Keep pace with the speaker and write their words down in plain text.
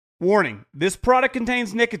Warning, this product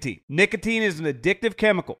contains nicotine. Nicotine is an addictive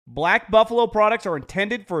chemical. Black Buffalo products are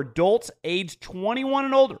intended for adults aged 21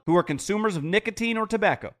 and older who are consumers of nicotine or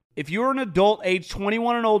tobacco. If you're an adult aged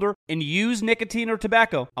 21 and older and use nicotine or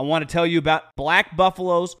tobacco, I want to tell you about Black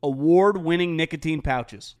Buffalo's award-winning nicotine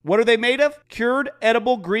pouches. What are they made of? Cured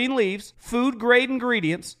edible green leaves, food-grade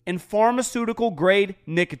ingredients, and pharmaceutical-grade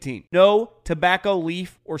nicotine. No tobacco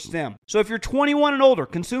leaf or stem. So if you're 21 and older,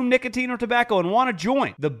 consume nicotine or tobacco, and want to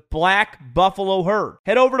join the Black Buffalo herd,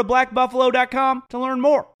 head over to blackbuffalo.com to learn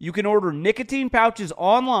more. You can order nicotine pouches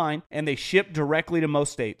online, and they ship directly to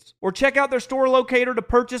most states. Or check out their store locator to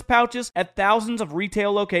purchase pouches at thousands of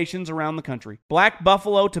retail locations around the country. Black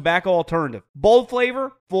Buffalo Tobacco Alternative. Bold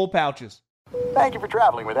flavor, full pouches. Thank you for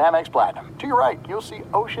traveling with Amex Platinum. To your right, you'll see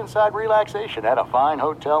oceanside relaxation at a fine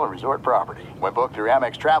hotel and resort property. When booked through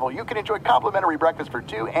Amex Travel, you can enjoy complimentary breakfast for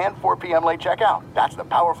 2 and 4 p.m. late checkout. That's the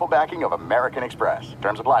powerful backing of American Express.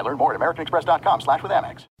 Terms apply. Learn more at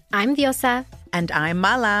americanexpress.com/withAmex. I'm Diosa. And I'm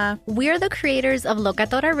Mala. We're the creators of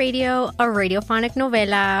Locatora Radio, a radiophonic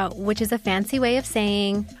novela, which is a fancy way of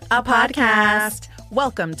saying a podcast.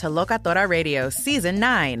 Welcome to Locatora Radio Season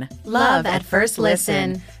 9. Love at First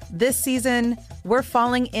Listen. This season, we're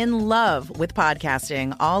falling in love with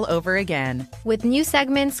podcasting all over again. With new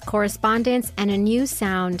segments, correspondence, and a new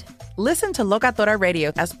sound. Listen to Locatora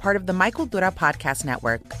Radio as part of the My Cultura Podcast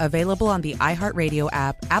Network, available on the iHeartRadio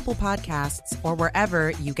app, Apple Podcasts, or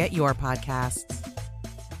wherever you get your podcasts.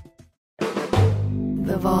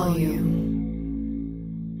 The Volume.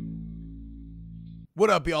 What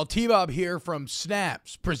up, y'all? T-Bob here from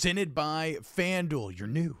Snaps, presented by FanDuel, your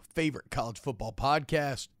new favorite college football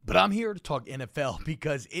podcast. But I'm here to talk NFL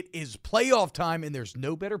because it is playoff time, and there's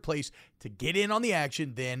no better place to get in on the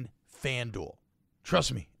action than FanDuel.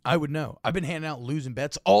 Trust me, I would know. I've been handing out losing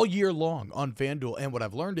bets all year long on FanDuel, and what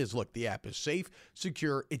I've learned is, look, the app is safe,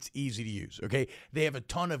 secure, it's easy to use, okay? They have a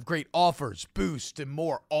ton of great offers, boosts, and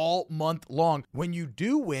more all month long. When you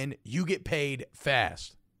do win, you get paid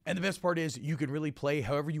fast. And the best part is you can really play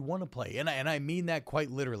however you want to play. And I mean that quite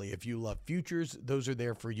literally. If you love futures, those are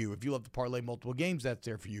there for you. If you love to parlay multiple games, that's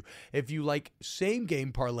there for you. If you like same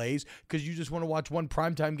game parlays because you just want to watch one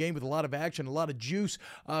primetime game with a lot of action, a lot of juice,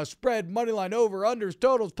 spread, money line, over, unders,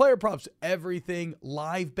 totals, player props, everything,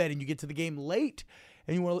 live betting. You get to the game late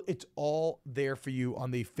and it's all there for you on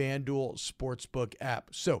the FanDuel Sportsbook app.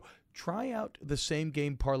 So try out the Same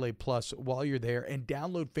Game Parlay Plus while you're there and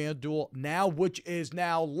download FanDuel now, which is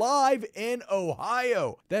now live in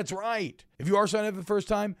Ohio. That's right. If you are signing up for the first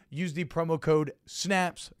time, use the promo code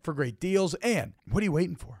SNAPS for great deals. And what are you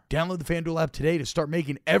waiting for? Download the FanDuel app today to start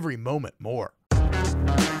making every moment more.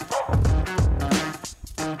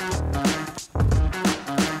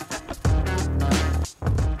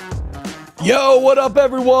 Yo, what up,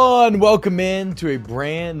 everyone? Welcome in to a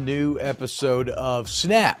brand new episode of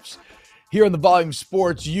Snaps here on the Volume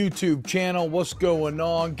Sports YouTube channel. What's going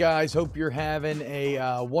on, guys? Hope you're having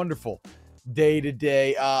a wonderful day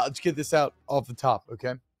today. Let's get this out off the top,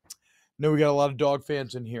 okay? Know we got a lot of dog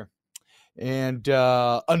fans in here. And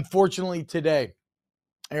unfortunately today,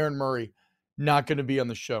 Aaron Murray not going to be on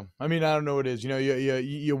the show. I mean, I don't know what it is. You know,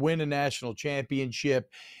 you win a national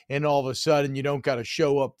championship and all of a sudden you don't got to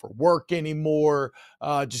show up for work anymore.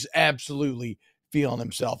 Just absolutely feeling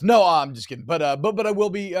himself. No, I'm just kidding. But I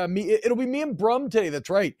will be it'll be me and Brum today.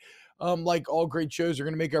 That's right. Like all great shows, are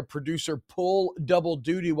going to make our producer pull double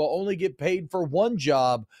duty. We'll only get paid for one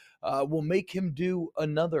job. We'll make him do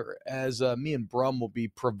another, as me and Brum will be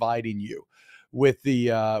providing you with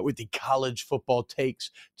the college football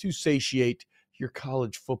takes to satiate your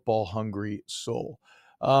college football hungry soul.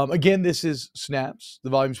 Again, this is Snaps, the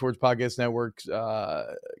Volume Sports Podcast Network's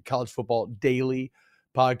college football daily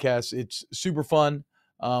podcast. It's super fun.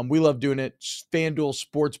 We love doing it. FanDuel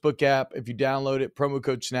Sportsbook app. If you download it, promo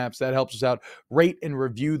code SNAPS, that helps us out. Rate and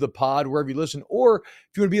review the pod wherever you listen. Or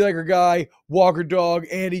if you want to be like our guy, Walker Dog,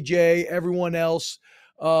 Andy J, everyone else.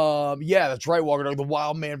 Yeah, that's right, Walker Dog, the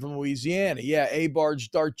wild man from Louisiana. Yeah,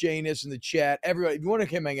 A-Barge, Dark Janus in the chat. Everybody, if you want to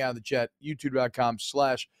come hang out in the chat,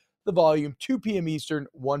 youtube.com/the volume, 2 p.m. Eastern,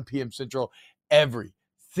 1 p.m. Central, every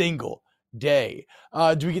single day.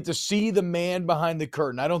 Do we get to see the man behind the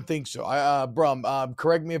curtain? I don't think so. Brum,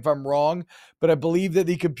 correct me if I'm wrong, but I believe that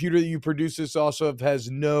the computer that you produce this also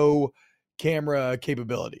has no camera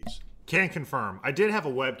capabilities. Can confirm. I did have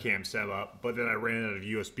a webcam set up, but then I ran out of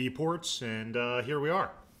USB ports, and here we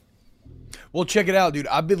are. Well, check it out, dude.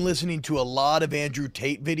 I've been listening to a lot of Andrew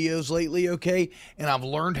Tate videos lately, okay? And I've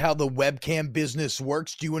learned how the webcam business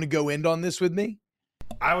works. Do you want to go in on this with me?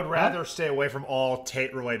 I would rather stay away from all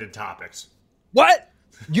Tate-related topics. What?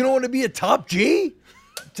 You don't want to be a top G?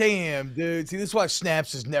 Damn, dude. See, this is why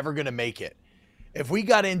Snaps is never going to make it. If we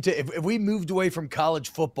got into, if we moved away from college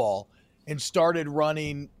football and started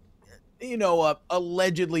running, a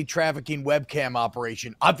allegedly trafficking webcam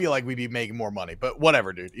operation, I feel like we'd be making more money. But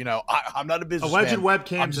whatever, dude. I'm not a businessman. Alleged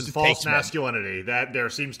webcams and false masculinity. That there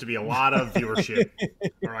seems to be a lot of viewership.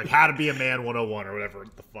 Or like How to Be a Man 101 or whatever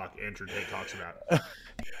the fuck Andrew Tate talks about.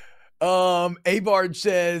 Abard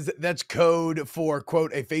says that's code for,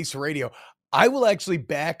 quote, a face radio. I will actually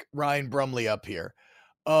back Ryan Brumley up here.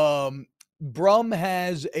 Brum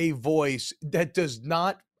has a voice that does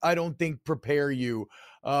not, I don't think, prepare you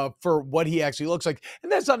for what he actually looks like.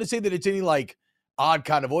 And that's not to say that it's any like odd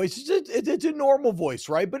kind of voice. It's a normal voice,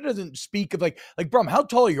 right? But it doesn't speak of like Brum, how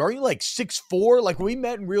tall are you? Are you like 6'4"? Like when we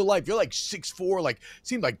met in real life, you're like 6'4", like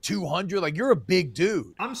seemed like 200. Like you're a big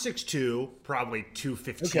dude. I'm 6'2", probably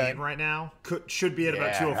 215 right now. Should be at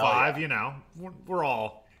about 205. Yeah. We're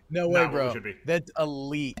all. No way, bro. That's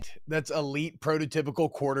elite. That's elite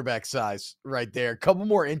prototypical quarterback size right there. A couple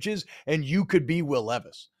more inches, and you could be Will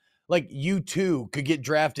Levis. Like, you, too, could get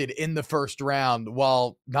drafted in the first round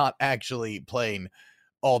while not actually playing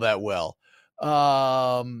all that well.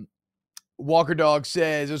 Walker Dog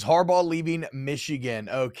says, is Harbaugh leaving Michigan?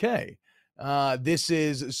 Okay. This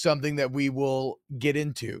is something that we will get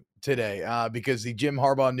into today because the Jim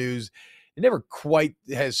Harbaugh news, it never quite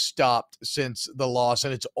has stopped since the loss,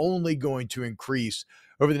 and it's only going to increase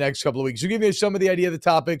over the next couple of weeks. So give you some of the idea of the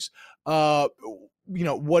topics. What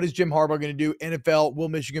is Jim Harbaugh going to do? NFL, will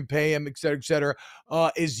Michigan pay him, et cetera, et cetera.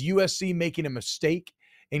 Is USC making a mistake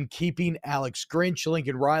in keeping Alex Grinch?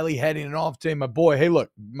 Lincoln Riley heading it off to my boy. Hey,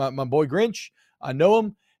 look, my boy Grinch, I know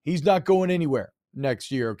him. He's not going anywhere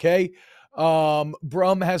next year, okay?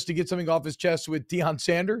 Brum has to get something off his chest with Deion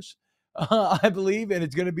Sanders. I believe, and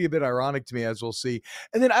it's going to be a bit ironic to me, as we'll see.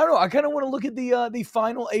 And then, I don't know, I kind of want to look at the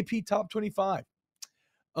final AP Top 25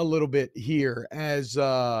 a little bit here, as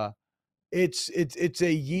it's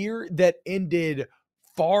a year that ended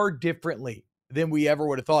far differently than we ever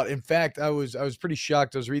would have thought. In fact, I was pretty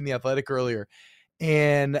shocked. I was reading The Athletic earlier,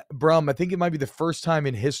 and Brum, I think it might be the first time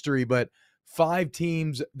in history, but 5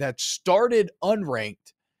 teams that started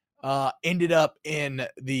unranked ended up in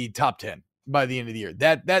the top 10 by the end of the year.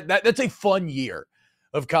 That's a fun year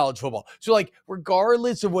of college football. So, like,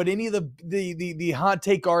 regardless of what any of the hot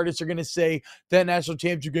take artists are going to say, that national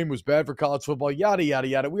championship game was bad for college football, yada, yada,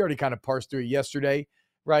 yada. We already kind of parsed through it yesterday,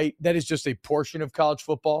 right? That is just a portion of college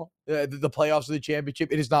football, the playoffs of the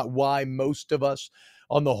championship. It is not why most of us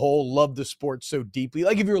on the whole love the sport so deeply.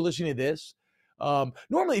 Like if you were listening to this,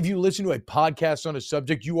 normally if you listen to a podcast on a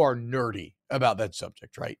subject, you are nerdy about that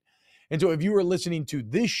subject, right? And so if you were listening to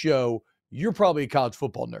this show, you're probably a college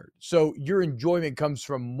football nerd. So your enjoyment comes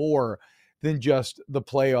from more than just the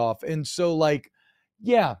playoff. And so, like,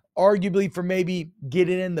 yeah, arguably for maybe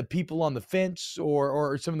getting in the people on the fence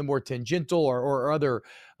or some of the more tangential or other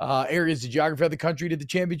areas of geography of the country, did the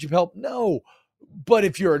championship help? No. But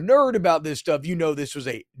if you're a nerd about this stuff, you know this was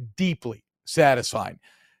a deeply satisfying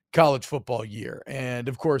college football year. And,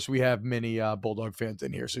 of course, we have many Bulldog fans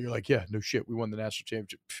in here. So you're like, yeah, no shit, we won the national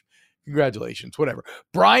championship. Congratulations, whatever.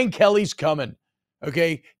 Brian Kelly's coming,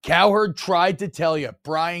 okay? Cowherd tried to tell you,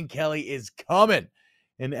 Brian Kelly is coming.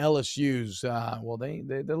 And LSU's,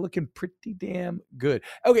 they're looking pretty damn good.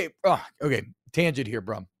 Okay, tangent here,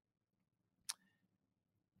 Brum.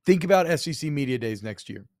 Think about SEC Media Days next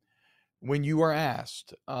year. When you are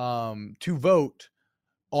asked to vote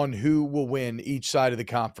on who will win each side of the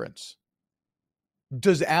conference,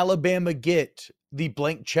 does Alabama get the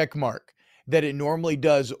blank check mark that it normally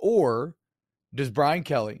does, or does Brian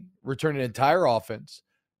Kelly return an entire offense,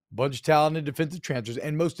 bunch of talented defensive transfers,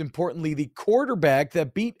 and most importantly, the quarterback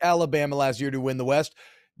that beat Alabama last year to win the West?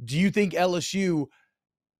 Do you think LSU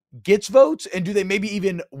gets votes, and do they maybe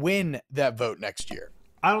even win that vote next year?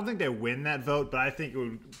 I don't think they win that vote, but I think it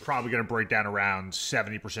would probably going to break down around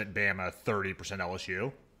 70% Bama, 30%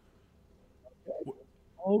 LSU.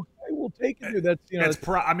 Okay, we'll take it. That's they're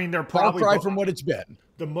probably cry from what it's been.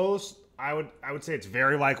 The most I would say it's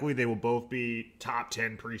very likely they will both be top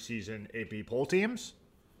 10 preseason AP poll teams.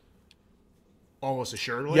 Almost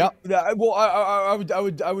assuredly. Yeah. Well,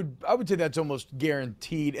 I would say that's almost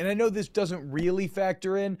guaranteed. And I know this doesn't really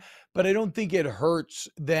factor in, but I don't think it hurts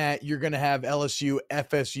that you're going to have LSU,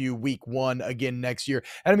 FSU week 1 again next year.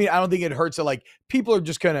 And I mean, I don't think it hurts that like people are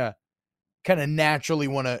just kind of naturally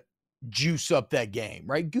want to juice up that game,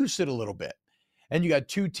 right? Goose it a little bit. And you got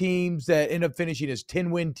 2 teams that end up finishing as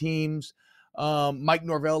 10-win teams. Mike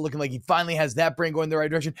Norvell looking like he finally has that brain going in the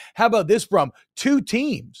right direction. How about this, Brum? 2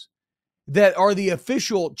 teams that are the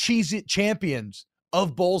official Cheez-It champions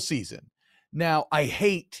of bowl season. Now, I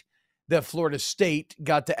hate that Florida State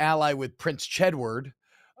got to ally with Prince Chedward.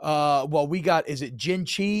 Well, we got, is it Jin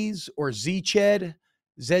Cheese or Z-Ched?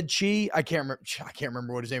 Zed-Chi? I can't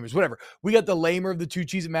remember what his name is. Whatever. We got the lamer of the two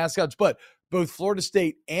Cheez-It mascots, but both Florida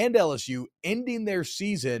State and LSU ending their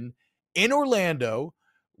season in Orlando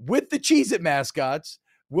with the Cheez-It mascots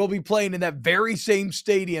will be playing in that very same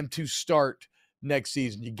stadium to start next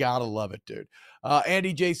season. You gotta love it, dude.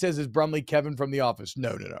 Andy J says, is Brumley Kevin from The Office?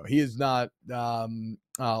 No. He is not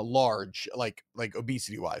large, like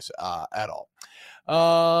obesity-wise at all.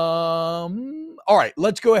 All right,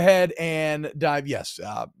 let's go ahead and dive. Yes,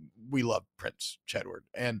 we love Prince Chedward.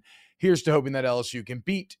 And here's to hoping that LSU can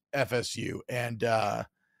beat FSU and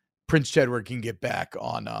Prince Chedward can get back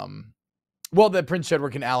on, that Prince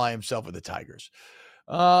Chedward can ally himself with the Tigers.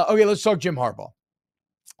 Okay, let's talk Jim Harbaugh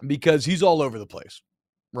because he's all over the place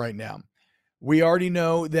right now. We already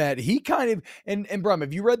know that he kind of, and Brum,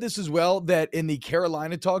 have you read this as well, that in the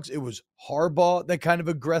Carolina talks, it was Harbaugh that kind of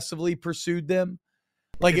aggressively pursued them?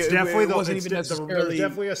 Like it's definitely it wasn't even necessarily. There's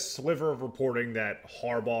definitely a sliver of reporting that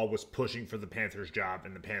Harbaugh was pushing for the Panthers job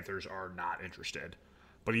and the Panthers are not interested.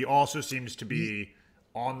 But he also seems to be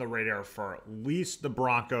on the radar for at least the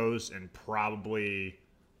Broncos and probably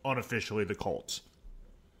unofficially the Colts.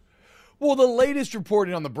 Well, the latest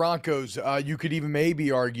reporting on the Broncos, you could even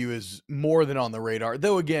maybe argue is more than on the radar.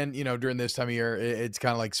 Though, again, during this time of year, it's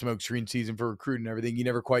kind of like smokescreen season for recruiting and everything. You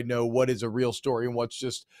never quite know what is a real story and what's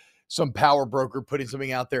just some power broker putting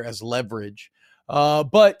something out there as leverage.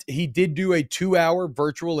 But he did do a 2-hour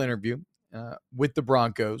virtual interview with the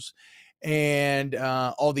Broncos. And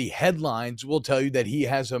all the headlines will tell you that he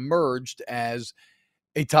has emerged as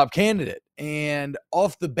a top candidate. And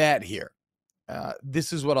off the bat here,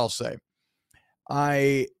 this is what I'll say.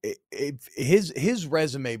 His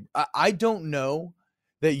resume, I don't know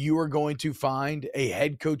that you are going to find a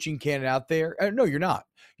head coaching candidate out there. No, you're not.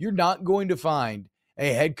 You're not going to find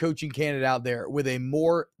a head coaching candidate out there with a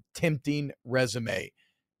more tempting resume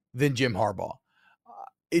than Jim Harbaugh.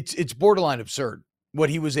 It's borderline absurd what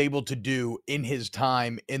he was able to do in his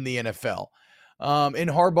time in the NFL. In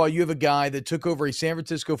Harbaugh, you have a guy that took over a San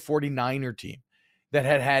Francisco 49er team that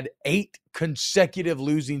had 8 consecutive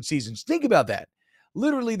losing seasons. Think about that.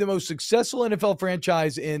 Literally the most successful NFL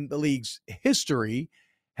franchise in the league's history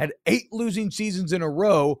had 8 losing seasons in a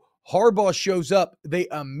row. Harbaugh shows up. They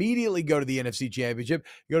immediately go to the NFC Championship,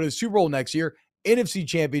 go to the Super Bowl next year, NFC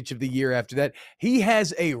Championship the year after that. He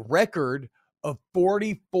has a record of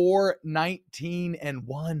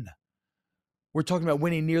 44-19-1. We're talking about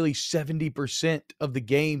winning nearly 70% of the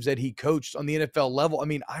games that he coached on the NFL level. I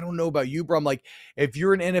mean, I don't know about you, bro. I'm like, if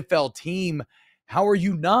you're an NFL team, how are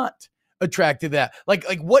you not attracted to that? Like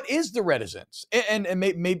what is the reticence? And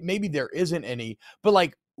maybe there isn't any, but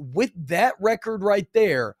like with that record right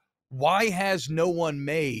there, why has no one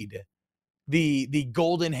made the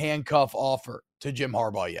golden handcuff offer to Jim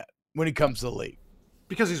Harbaugh yet when it comes to the league?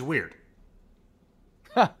 Because he's weird.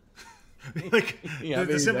 Like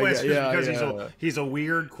the simple answer is because he's a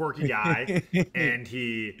weird, quirky guy, and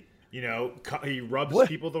he rubs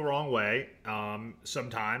people the wrong way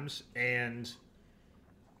sometimes, and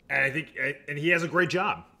I think he has a great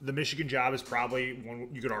job. The Michigan job is probably one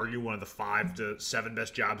you could argue one of the 5 to 7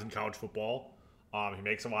 best jobs in college football. He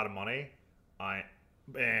makes a lot of money,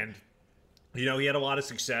 and he had a lot of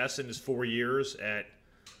success in his 4 years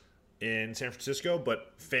in San Francisco,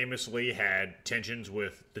 but famously had tensions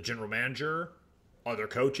with the general manager, other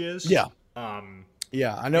coaches. Yeah. I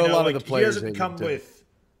know a lot of the players. He doesn't come with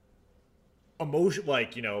emotion,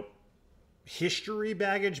 history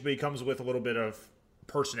baggage, but he comes with a little bit of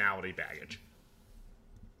personality baggage.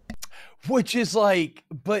 Which is like,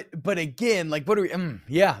 but again, like, what are we,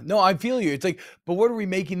 I feel you. It's like, but what are we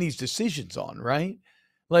making these decisions on, right?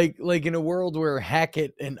 Like in a world where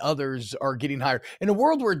Hackett and others are getting hired, in a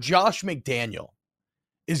world where Josh McDaniel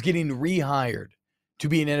is getting rehired to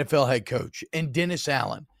be an NFL head coach, and Dennis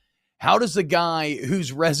Allen, how does the guy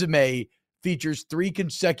whose resume features 3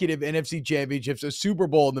 consecutive NFC championships, a Super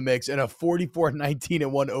Bowl in the mix, and a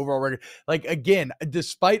 44-19-1 overall record, like, again,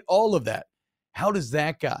 despite all of that, how does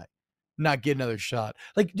that guy not get another shot?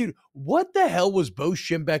 Like, dude, what the hell was Bo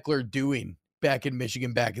Schembechler doing back in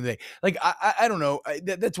Michigan back in the day? Like, I don't know.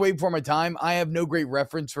 That's way before my time. I have no great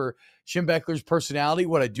reference for Schembechler's personality.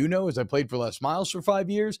 What I do know is I played for Les Miles for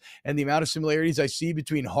 5 years, and the amount of similarities I see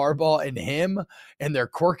between Harbaugh and him and their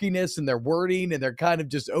quirkiness and their wording and their kind of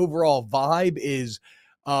just overall vibe is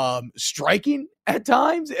striking at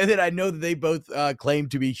times. And then I know that they both claim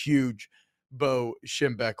to be huge Bo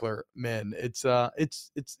Schembechler men. It's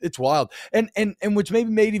wild. And which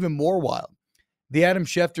maybe made even more wild, the Adam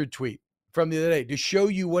Schefter tweet from the other day to show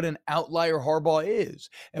you what an outlier Harbaugh is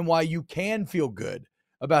and why you can feel good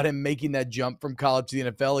about him making that jump from college to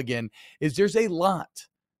the NFL again, is there's a lot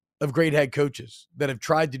of great head coaches that have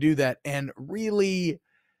tried to do that. And really,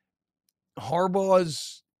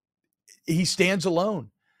 he stands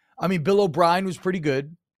alone. I mean, Bill O'Brien was pretty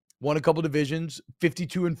good, won a couple divisions,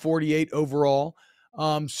 52-48 overall.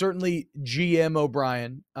 Certainly GM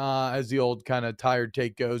O'Brien, as the old kind of tired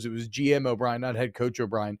take goes, it was GM O'Brien, not head coach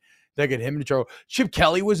O'Brien, that got him into trouble. Chip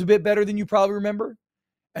Kelly was a bit better than you probably remember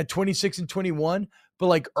at 26-21, but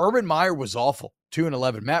like Urban Meyer was awful,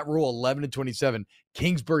 2-11. Matt Rule, 11-27.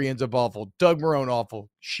 Kingsbury ends up awful. Doug Marrone awful.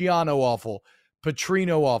 Schiano awful.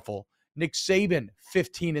 Petrino awful. Nick Saban,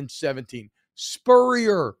 15-17.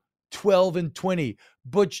 Spurrier, 12-20.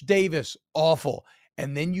 Butch Davis, awful.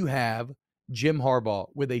 And then you have Jim Harbaugh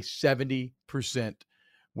with a 70%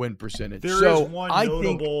 win percentage. There is one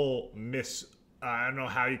notable I don't know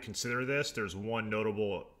how you consider this. There's one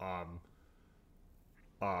notable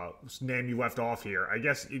name you left off here. I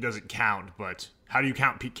guess it doesn't count, but how do you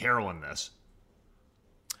count Pete Carroll in this?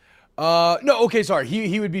 No, okay, sorry.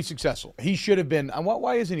 He would be successful. He should have been.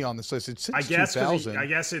 Why isn't he on this list? It's since 2000. I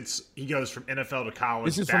guess he goes from NFL to college.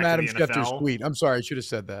 This is back from Adam to the NFL. Schefter's tweet. I'm sorry, I should have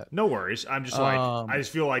said that. No worries. I'm just I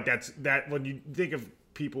just feel like that when you think of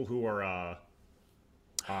people who are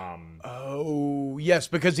oh yes,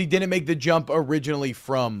 because he didn't make the jump originally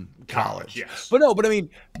from college. Yes, but I mean,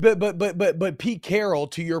 but Pete Carroll,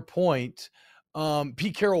 to your point,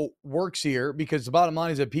 Pete Carroll works here because the bottom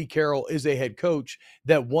line is that Pete Carroll is a head coach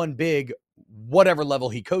that won big, whatever level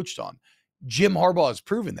he coached on. Jim Harbaugh has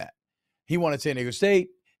proven that. He won at San Diego State.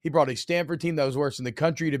 He brought a Stanford team that was worst in the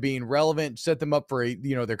country to being relevant, set them up for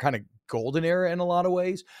their kind of golden era in a lot of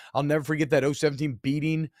ways. I'll never forget that 2017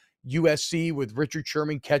 beating USC with Richard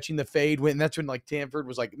Sherman catching the fade. That's when like Stanford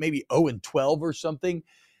was like maybe 0-12 or something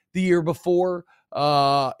the year before.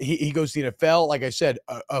 He goes to the NFL. Like I said,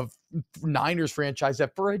 a Niners franchise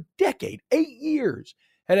that for a decade, 8 years,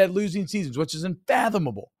 had losing seasons, which is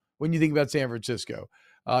unfathomable when you think about San Francisco.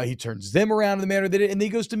 He turns them around in the manner they did, and then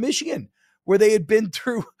he goes to Michigan, where they had been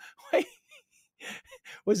through.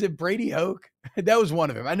 Was it Brady Hoke? That was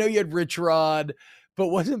one of them. I know you had Rich Rod, but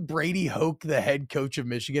wasn't Brady Hoke the head coach of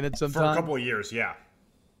Michigan at some time? For a couple of years, yeah.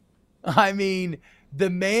 I mean, the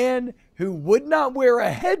man who would not wear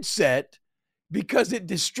a headset because it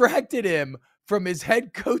distracted him from his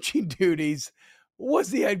head coaching duties was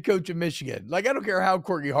the head coach of Michigan. Like, I don't care how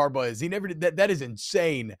quirky Harbaugh is. He never did that. That is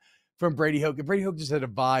insane from Brady Hoke. And Brady Hoke just had a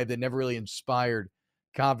vibe that never really inspired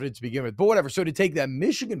confidence to begin with. But whatever. So to take that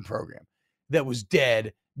Michigan program that was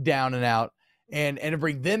dead, down and out, and to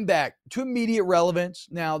bring them back to immediate relevance.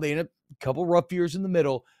 Now, they end up a couple rough years in the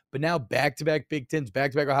middle, but now back-to-back Big Tens,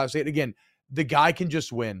 back-to-back Ohio State. Again, the guy can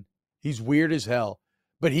just win. He's weird as hell,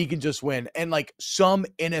 but he can just win. And like some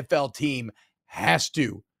NFL team has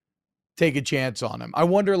to take a chance on him. I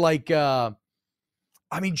wonder, surely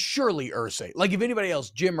Irsay. Like if anybody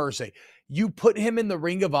else, Jim Irsay, you put him in the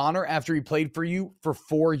Ring of Honor after he played for you for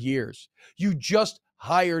 4 years. You just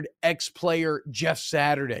hired ex-player Jeff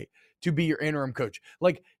Saturday to be your interim coach.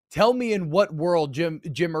 Like, tell me in what world Jim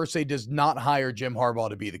Irsay does not hire Jim Harbaugh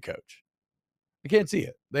to be the coach. I can't see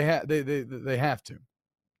it. They have to.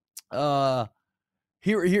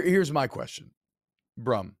 Here's my question,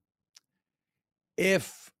 Brum.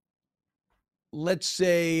 If, let's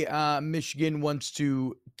say, Michigan wants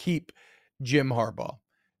to keep Jim Harbaugh,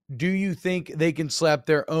 do you think they can slap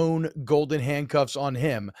their own golden handcuffs on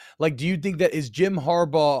him? Like, do you think that is Jim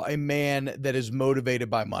Harbaugh a man that is motivated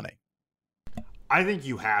by money? I think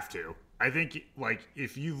you have to. I think, like,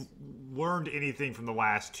 if you've learned anything from the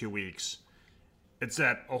last 2 weeks, it's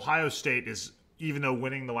that Ohio State is, even though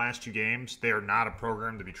winning the last 2 games, they are not a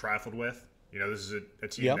program to be trifled with. You know, this is a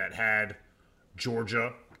team that had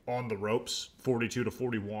Georgia on the ropes,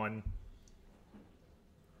 42-41.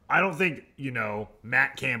 I don't think,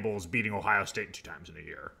 Matt Campbell is beating Ohio State 2 times in a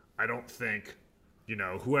year. I don't think,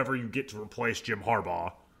 whoever you get to replace Jim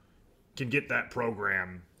Harbaugh can get that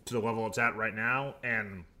program to the level it's at right now.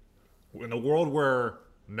 And in a world where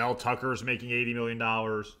Mel Tucker's making $80 million,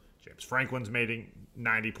 James Franklin's making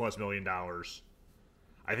 $90+ million,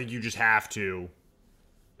 I think you just have to.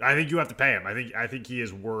 I think you have to pay him. I think he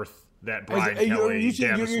is worth that Brian Kelly.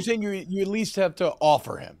 You're saying you at least have to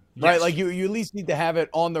offer him, right? Yes. Like you at least need to have it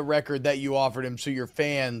on the record that you offered him, so your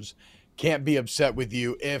fans can't be upset with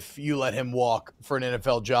you if you let him walk for an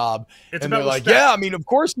NFL job. And they're like, yeah, I mean, of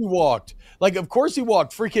course he walked. Like, of course he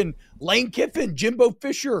walked. Freaking Lane Kiffin, Jimbo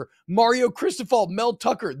Fisher, Mario Cristobal, Mel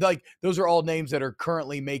Tucker. Like, those are all names that are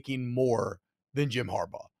currently making more than Jim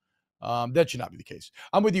Harbaugh. That should not be the case.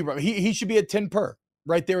 I'm with you, bro. He should be at 10 per.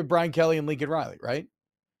 right there with Brian Kelly and Lincoln Riley, right?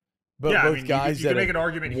 But yeah, both I mean, guys you can make an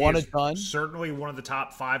argument won he's a ton. Certainly one of the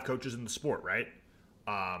top 5 coaches in the sport, right?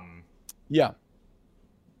 Yeah.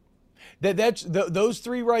 Those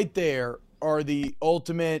 3 right there are the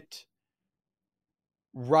ultimate.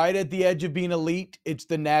 Right at the edge of being elite, it's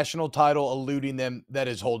the national title eluding them that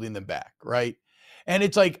is holding them back, right? And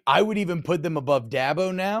it's like, I would even put them above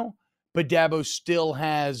Dabo now, but Dabo still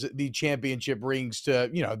has the championship rings to,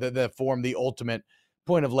 that form the ultimate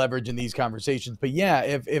point of leverage in these conversations. But yeah,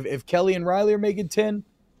 if Kelly and Riley are making 10,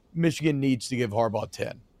 Michigan needs to give Harbaugh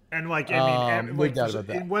 10. And no doubt about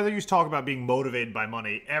that. Whether you talk about being motivated by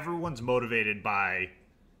money, everyone's motivated by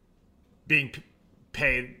being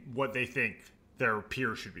paid what they think their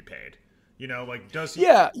peers should be paid.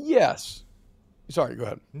 Yes. Sorry, go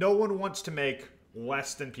ahead. No one wants to make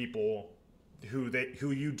less than people who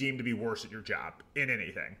you deem to be worse at your job in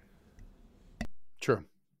anything. True.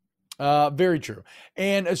 Very true.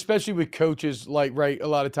 And especially with coaches, a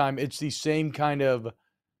lot of time it's the same kind of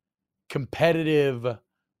competitive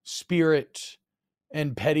spirit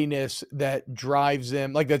and pettiness that drives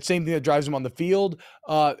them, like that same thing that drives them on the field.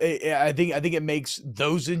 I think it makes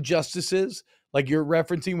those injustices, like you're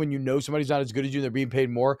referencing, when somebody's not as good as you and they're being paid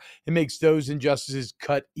more, it makes those injustices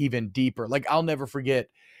cut even deeper. Like, I'll never forget,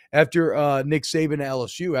 after Nick Saban at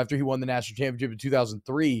LSU, after he won the national championship in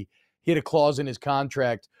 2003, he had a clause in his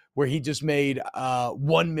contract where he just made $1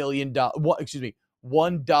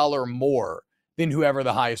 more than whoever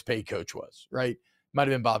the highest paid coach was, right? Might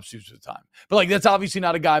have been Bob Stoops at the time. But that's obviously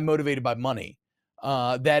not a guy motivated by money.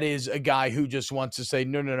 That is a guy who just wants to say,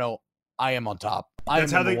 no, I am on top.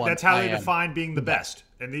 That's how they define being the best.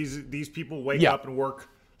 And these people wake up and work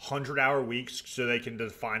 100-hour weeks so they can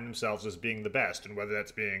define themselves as being the best. And whether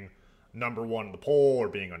that's being number 1 in the poll or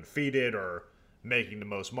being undefeated or making the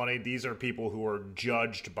most money, these are people who are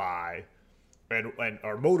judged by and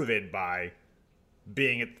are motivated by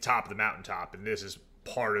being at the top of the mountaintop. And this is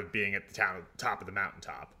part of being at the top of the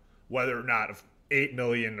mountaintop. Whether or not of $8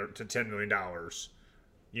 million to $10 million,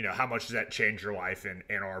 how much does that change your life in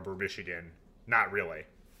Ann Arbor, Michigan? Not really,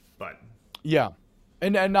 but yeah,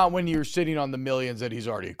 and not when you're sitting on the millions that he's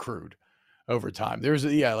already accrued over time. There's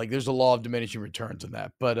a law of diminishing returns in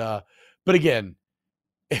that. But again,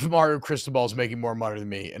 if Mario Cristobal is making more money than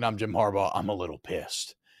me and I'm Jim Harbaugh, I'm a little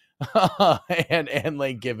pissed. and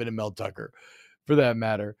Lane Kiffin and Mel Tucker, for that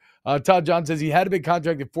matter. Todd John says he had a big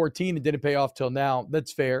contract at 14 and didn't pay off till now.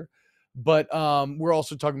 That's fair, but we're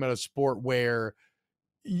also talking about a sport where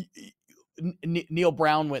Neil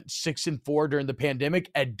Brown went 6-4 during the pandemic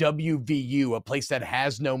at WVU, a place that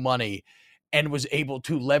has no money, and was able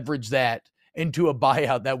to leverage that into a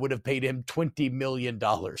buyout that would have paid him $20 million.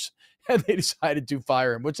 And they decided to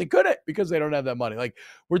fire him, which they couldn't because they don't have that money. Like,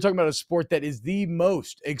 we're talking about a sport that is the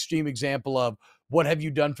most extreme example of what have you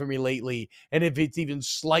done for me lately? And if it's even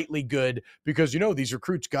slightly good, because, these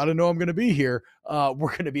recruits got to know I'm going to be here, we're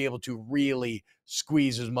going to be able to really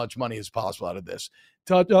squeeze as much money as possible out of this.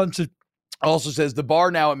 Todd Johnson also says the bar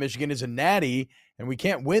now at Michigan is a natty, and we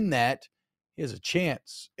can't win that. He has a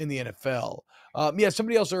chance in the NFL.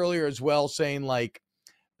 Somebody else earlier as well saying,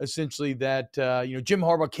 essentially that, Jim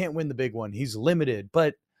Harbaugh can't win the big one. He's limited.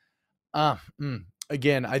 But,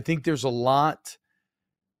 again, I think there's a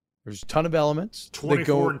ton of elements.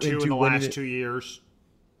 24-2 in the last 2 years.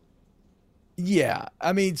 Yeah.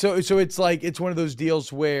 I mean, so it's it's one of those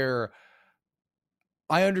deals where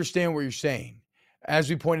I understand what you're saying.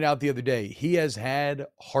 As we pointed out the other day, he has had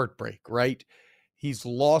heartbreak, right? He's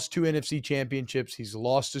lost 2 NFC championships. He's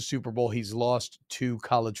lost a Super Bowl. He's lost 2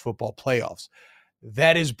 college football playoffs.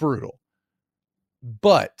 That is brutal.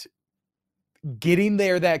 But getting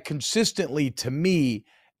there that consistently, to me,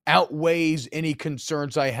 outweighs any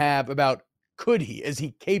concerns I have about is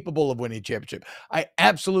he capable of winning a championship? I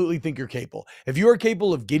absolutely think you're capable. If you are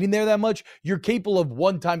capable of getting there that much, you're capable of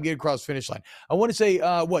one time getting across the finish line. I want to say,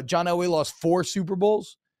 John Elway lost 4 Super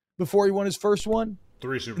Bowls before he won his first one?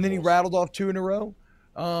 3 Super Bowls. And then he rattled off 2 in a row?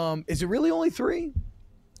 Is it really only 3?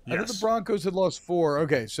 Yes. I thought the Broncos had lost 4.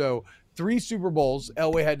 Okay, so 3 Super Bowls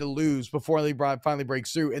Elway had to lose before he finally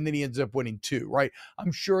breaks through, and then he ends up winning 2, right?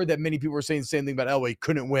 I'm sure that many people are saying the same thing about Elway.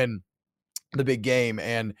 Couldn't win the big game,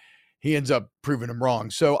 and he ends up proving him wrong.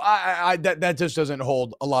 So that just doesn't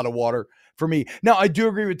hold a lot of water for me. Now, I do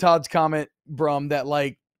agree with Todd's comment, Brum, that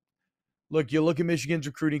look, you look at Michigan's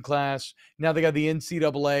recruiting class. Now they got the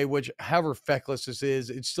NCAA, which, however feckless this is,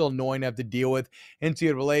 it's still annoying to have to deal with.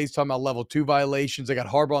 NCAA is talking about level 2 violations. They got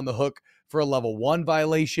Harbaugh on the hook for a level 1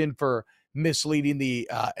 violation for misleading the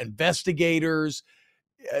investigators.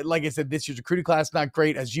 Like I said, this year's recruiting class not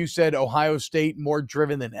great. As you said, Ohio State more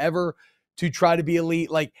driven than ever. to try to be elite.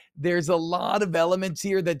 Like, there's a lot of elements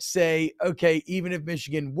here that say, okay, even if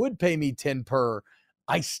Michigan would pay me 10 per,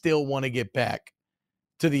 I still want to get back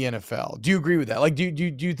to the NFL. Do you agree with that? Like, do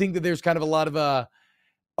you think that there's kind of a lot of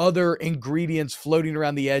other ingredients floating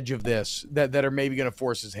around the edge of this that are maybe going to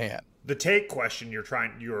force his hand? The take question you're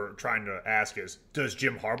trying to ask is, does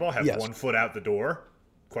Jim Harbaugh have one foot out the door?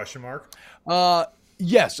 Question mark.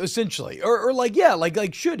 Yes, essentially, or like, yeah,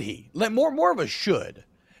 like should he? Like more of a should.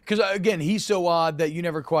 Because, again, he's so odd that you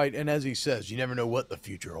never quite, and as he says, you never know what the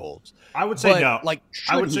future holds. I would say no. Like,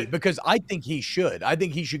 should he? Because I think he should. I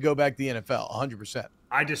think he should go back to the NFL, 100%.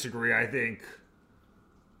 I disagree. I think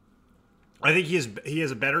he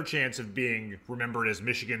has a better chance of being remembered as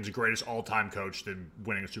Michigan's greatest all-time coach than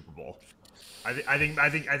winning a Super Bowl. I think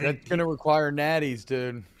that's going to require natties,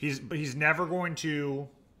 dude. He's never going to.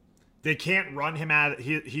 They can't run him out.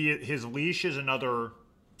 His leash is another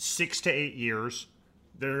 6 to 8 years.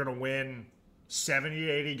 They're going to win 70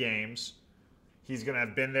 to 80 games. He's going to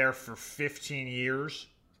have been there for 15 years.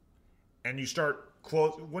 And you start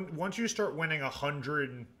once you start winning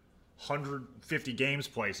 150 games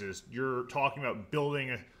places, you're talking about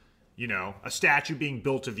building a statue being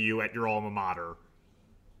built of you at your alma mater.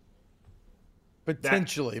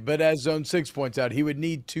 Potentially, but as Zone 6 points out, he would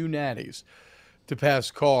need 2 natties to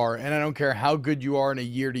pass Carr. And I don't care how good you are on a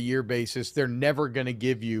year-to-year basis, they're never going to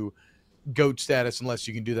give you GOAT status unless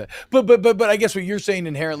you can do that. But I guess what you're saying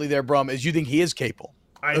inherently there, Brum, is you think he is capable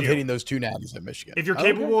of hitting those 2 natties at Michigan. If you're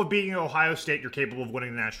capable of beating Ohio State, you're capable of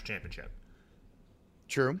winning the national championship.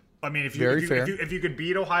 True. I mean, if you could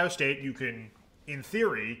beat Ohio State, you can, in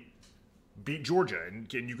theory, beat Georgia,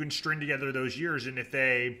 and you can string together those years. And if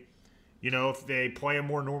they play a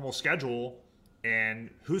more normal schedule,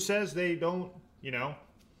 and who says they don't,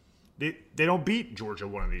 they don't beat Georgia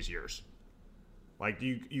one of these years. Like,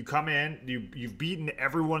 you come in, you've beaten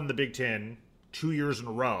everyone in the Big Ten 2 years in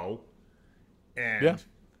a row, and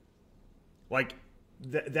like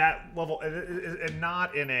that level, and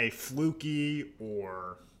not in a fluky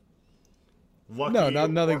or lucky,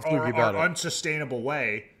 nothing fluky about it, unsustainable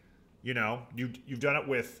way. You've done it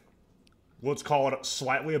with, let's call it,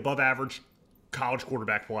 slightly above average college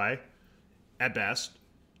quarterback play at best.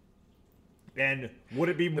 And would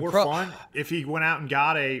it be more fun if he went out and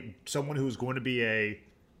got someone who was going to be a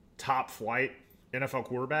top flight NFL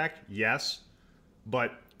quarterback? Yes,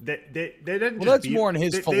 but they didn't. Well, that's more in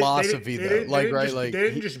his philosophy, though. They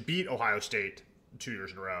didn't just beat Ohio State 2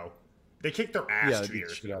 years in a row. They kicked their ass 2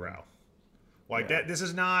 years in a row. Like that. This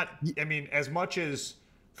is not. I mean, as much as,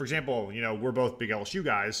 for example, we're both big LSU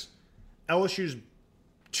guys. LSU's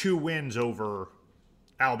 2 wins over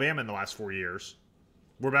Alabama in the last 4 years.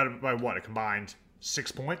 We're about by what, a combined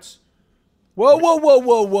 6 points? Whoa.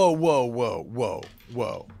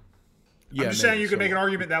 Yeah, I'm just saying you could make an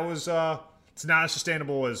argument that was it's not as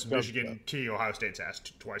sustainable as Michigan kicking Ohio State's ass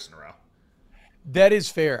twice in a row. That is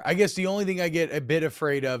fair. I guess the only thing I get a bit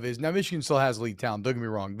afraid of is, now Michigan still has elite talent. Don't get me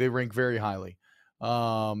wrong. They rank very highly.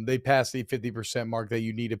 They pass the 50% mark that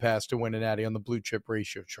you need to pass to win a natty on the blue chip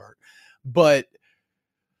ratio chart. But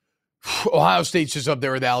Ohio State's just up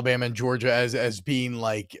there with Alabama and Georgia as being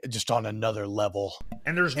like just on another level.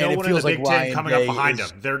 And there's no one in the Big Ten coming up behind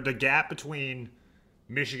them. The gap between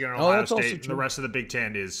Michigan and Ohio State and the rest of the Big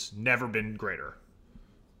Ten is never been greater.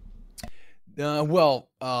 Are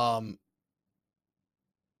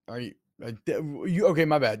you okay?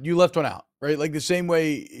 My bad. You left one out, right? Like the same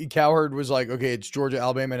way Cowherd was like, okay, it's Georgia,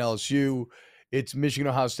 Alabama, and LSU. It's Michigan,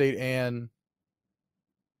 Ohio State, and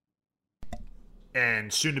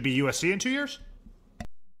soon to be USC in 2 years?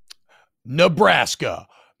 Nebraska.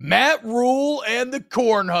 Matt Rule and the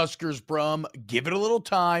Cornhuskers, Brum. Give it a little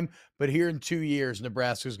time, but here in 2 years,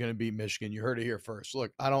 Nebraska is going to beat Michigan. You heard it here first.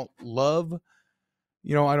 Look, I don't love,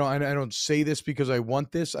 I don't say this because I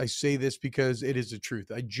want this. I say this because it is the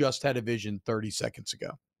truth. I just had a vision 30 seconds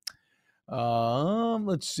ago.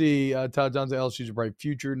 Let's see. Todd Johnson, LSU's a bright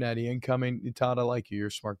future. Natty incoming. Todd, I like you. You're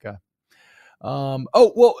a smart guy.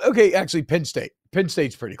 Okay. Actually, Penn State. Penn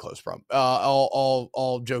State's pretty close, from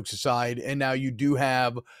all jokes aside. And now you do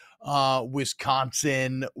have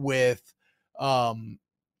Wisconsin with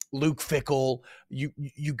Luke Fickell.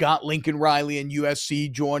 You got Lincoln Riley and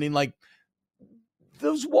USC joining. Like,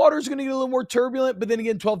 those waters are going to get a little more turbulent, but then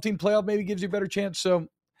again, 12-team playoff maybe gives you a better chance. So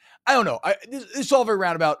I don't know. This is all very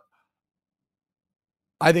roundabout.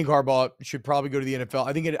 I think Harbaugh should probably go to the NFL.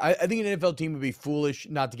 I think an NFL team would be foolish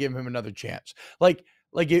not to give him another chance. Like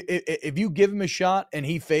if you give him a shot and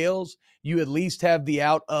he fails, you at least have the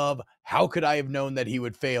out of, how could I have known that he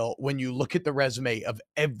would fail, when you look at the resume of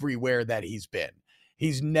everywhere that he's been.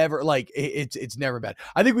 He's never, it's never bad.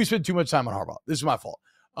 I think we spent too much time on Harbaugh. This is my fault.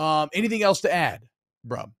 Anything else to add,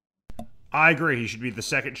 bro? I agree. He should be the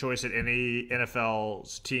second choice at any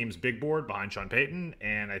NFL's team's big board behind Sean Payton,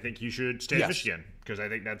 and I think he should stay at Michigan because I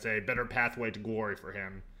think that's a better pathway to glory for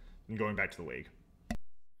him than going back to the league.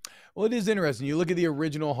 Well, it is interesting. You look at the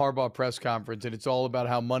original Harbaugh press conference, and it's all about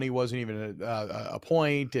how money wasn't even a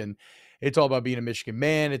point, and it's all about being a Michigan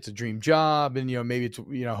man. It's a dream job, and maybe it's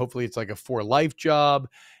hopefully it's like a for life job.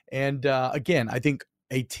 And again, I think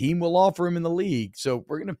a team will offer him in the league, so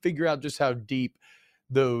we're gonna figure out just how deep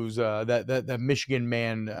those that Michigan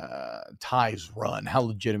man ties run, how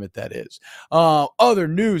legitimate that is. Other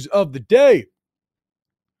news of the day.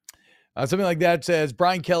 Something like that says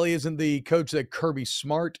Brian Kelly isn't the coach that Kirby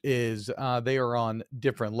Smart is. They are on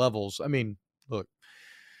different levels. I mean, look,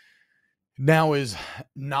 now is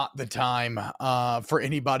not the time for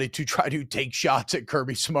anybody to try to take shots at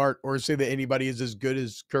Kirby Smart or say that anybody is as good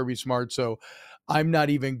as Kirby Smart. So I'm not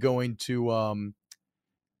even going to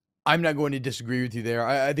disagree with you there.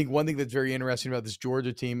 I think one thing that's very interesting about this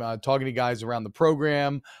Georgia team, talking to guys around the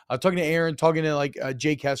program, talking to Aaron, talking to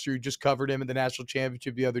Jake Hester, who just covered him at the national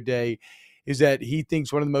championship the other day, is that he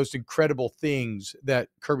thinks one of the most incredible things that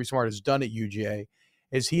Kirby Smart has done at UGA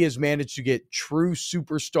is he has managed to get true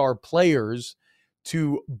superstar players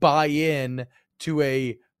to buy in to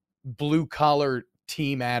a blue-collar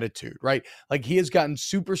team attitude, right? Like he has gotten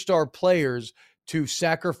superstar players to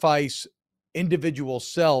sacrifice individual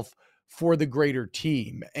self for the greater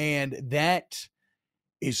team. And that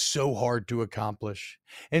is so hard to accomplish.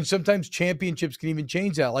 And sometimes championships can even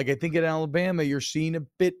change that. Like I think at Alabama, you're seeing a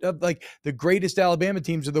bit of like the greatest Alabama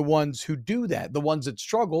teams are the ones who do that. The ones that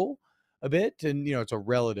struggle a bit. And, it's a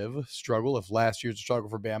relative struggle if last year's a struggle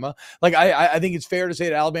for Bama. Like I think it's fair to say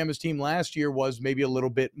that Alabama's team last year was maybe a little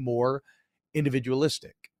bit more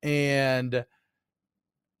individualistic. And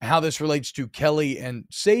how this relates to Kelly and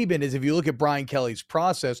Saban is if you look at Brian Kelly's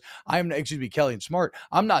process, Kelly and Smart,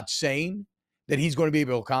 I'm not saying that he's going to be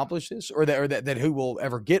able to accomplish this or that he will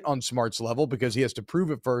ever get on Smart's level because he has to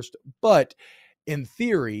prove it first. But in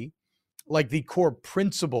theory, like the core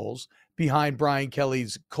principles behind Brian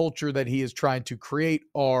Kelly's culture that he is trying to create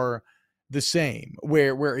are the same,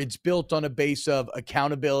 where it's built on a base of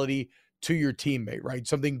accountability to your teammate, right?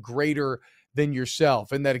 Something greater than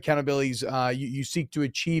yourself. And that accountability is you seek to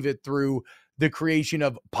achieve it through the creation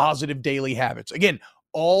of positive daily habits. Again,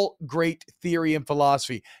 all great theory and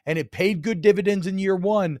philosophy, and it paid good dividends in year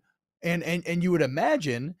one. And you would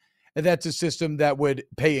imagine that's a system that would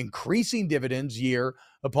pay increasing dividends year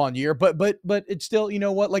upon year. But it's still,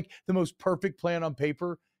 like the most perfect plan on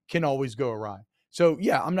paper can always go awry. So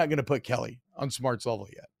yeah, I'm not going to put Kelly on Smart's level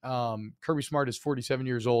yet. Kirby Smart is 47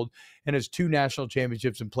 years old and has 2 national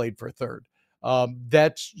championships and played for a third.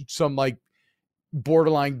 That's some like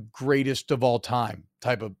borderline greatest of all time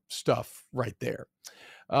type of stuff right there.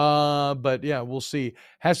 But yeah, we'll see.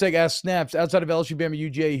 Hashtag Ask Snaps. Outside of LSU, Bama,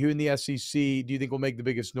 UGA, who in the SEC do you think will make the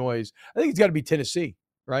biggest noise? I think it's got to be Tennessee,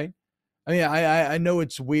 right? I mean, I know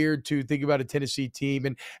it's weird to think about a Tennessee team,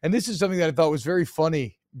 and this is something that I thought was very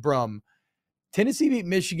funny, Brum. Tennessee beat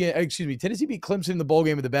Tennessee beat Clemson in the bowl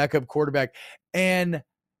game with the backup quarterback. And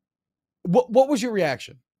what was your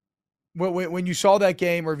reaction when you saw that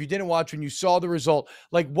game, or if you didn't watch, when you saw the result?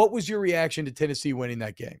 Like, what was your reaction to Tennessee winning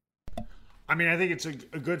that game? I mean, I think it's a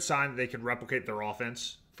good sign that they can replicate their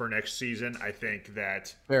offense for next season. I think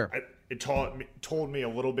that it told me a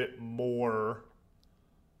little bit more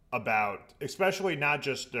about, especially not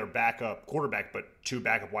just their backup quarterback, but 2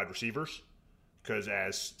 backup wide receivers. Because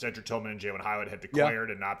as Cedric Tillman and Jalen Hyatt had declared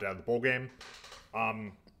and opted out of the bowl game,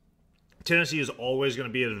 Tennessee is always going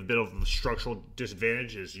to be at a bit of a structural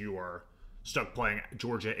disadvantage as you are stuck playing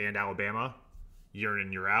Georgia and Alabama year in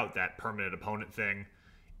and year out. That permanent opponent thing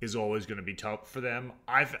is always going to be tough for them.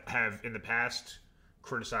 I have in the past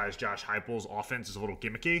criticized Josh Heupel's offense as a little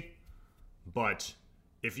gimmicky, but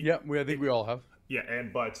I think we all have. Yeah,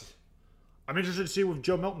 but I'm interested to see what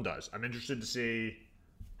Joe Milton does. I'm interested to see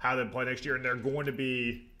how they play next year, and they're going to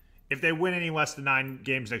be, if they win any less than 9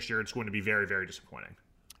 games next year, it's going to be very, very disappointing.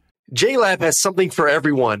 JLab has something for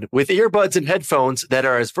everyone with earbuds and headphones that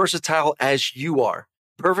are as versatile as you are.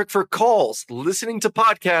 Perfect for calls, listening to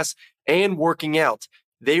podcasts, and working out.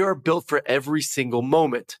 They are built for every single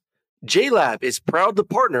moment. JLab is proud to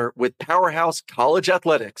partner with Powerhouse College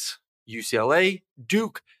Athletics, UCLA,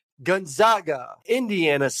 Duke, Gonzaga,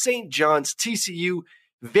 Indiana, St. John's, TCU,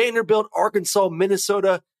 Vanderbilt, Arkansas,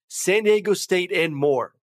 Minnesota, San Diego State, and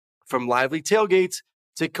more. From lively tailgates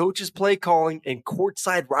to coaches' play calling and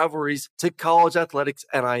courtside rivalries to college athletics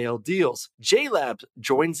NIL deals, JLab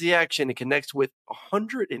joins the action and connects with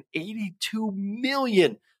 182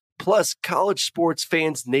 million plus college sports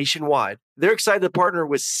fans nationwide. They're excited to partner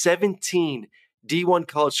with 17 D1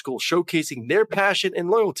 college schools showcasing their passion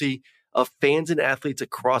and loyalty of fans and athletes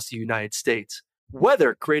across the United States.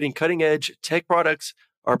 Whether creating cutting-edge tech products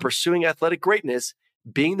or pursuing athletic greatness,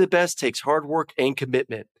 being the best takes hard work and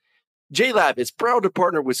commitment. JLab is proud to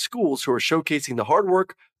partner with schools who are showcasing the hard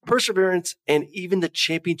work, perseverance, and even the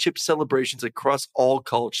championship celebrations across all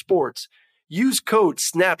college sports. Use code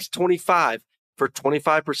SNAPS25 for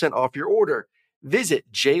 25% off your order.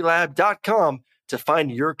 Visit JLab.com to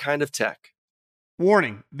find your kind of tech.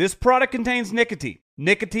 Warning, this product contains nicotine.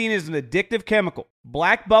 Nicotine is an addictive chemical.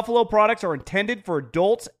 Black Buffalo products are intended for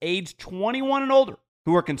adults aged 21 and older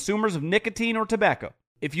who are consumers of nicotine or tobacco.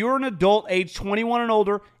 If you're an adult aged 21 and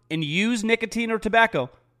older and use nicotine or tobacco,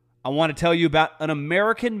 I want to tell you about an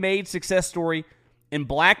American-made success story in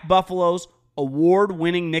Black Buffalo's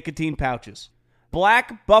award-winning nicotine pouches.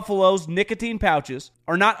 Black Buffalo's nicotine pouches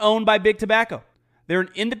are not owned by Big Tobacco. They're an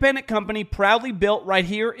independent company proudly built right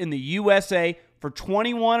here in the USA for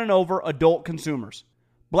 21 and over adult consumers.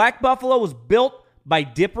 Black Buffalo was built by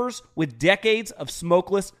dippers with decades of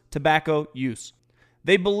smokeless tobacco use.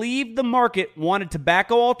 They believed the market wanted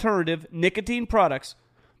tobacco alternative nicotine products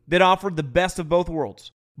that offered the best of both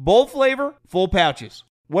worlds. Bold flavor, full pouches.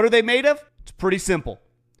 What are they made of? It's pretty simple.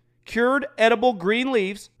 Cured edible green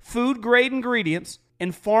leaves, food-grade ingredients,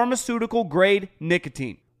 and pharmaceutical-grade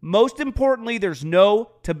nicotine. Most importantly, there's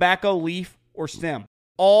no tobacco leaf or stem.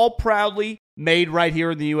 All proudly made right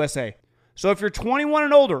here in the USA. So if you're 21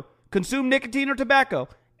 and older, consume nicotine or tobacco,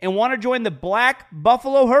 and want to join the Black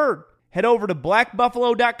Buffalo herd, head over to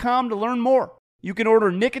blackbuffalo.com to learn more. You can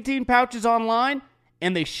order nicotine pouches online,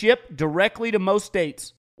 and they ship directly to most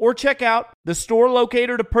states. Or check out the store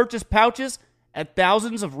locator to purchase pouches at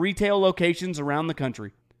thousands of retail locations around the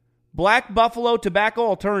country. Black Buffalo Tobacco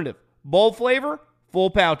Alternative. Bold flavor, full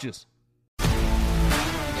pouches.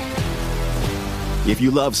 If you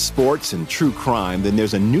love sports and true crime, then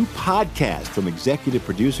there's a new podcast from executive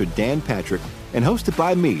producer Dan Patrick and hosted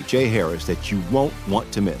by me, Jay Harris, that you won't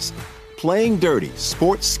want to miss. Playing Dirty: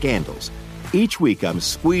 Sports Scandals. Each week, I'm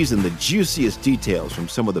squeezing the juiciest details from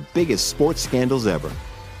some of the biggest sports scandals ever.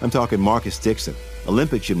 I'm talking Marcus Dixon,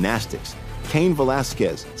 Olympic gymnastics, Cain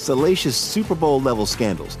Velasquez, salacious Super Bowl-level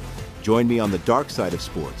scandals. Join me on the dark side of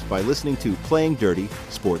sports by listening to Playing Dirty: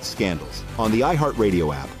 Sports Scandals on the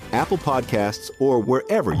iHeartRadio app, Apple Podcasts, or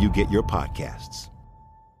wherever you get your podcasts.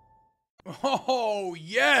 Oh,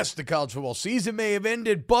 yes, the college football season may have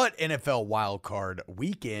ended, but NFL wildcard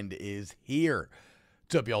weekend is here.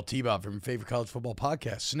 What's up, y'all? T-Bob from your favorite college football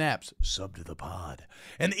podcast, Snaps, sub to the pod.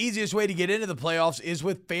 And the easiest way to get into the playoffs is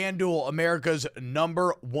with FanDuel, America's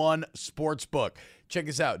 #1 sports book. Check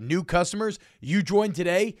this out. New customers, you join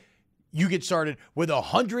today, you get started with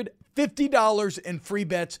 $150 in free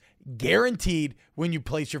bets guaranteed when you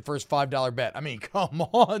place your first $5 bet. I mean, come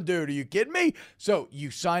on, dude. Are you kidding me? So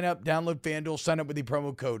you sign up, download FanDuel, sign up with the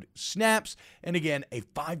promo code SNAPS. And again, a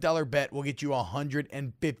 $5 bet will get you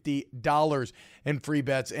 $150 in free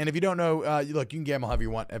bets. And if you don't know, look, you can gamble however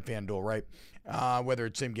you want at FanDuel, right? Whether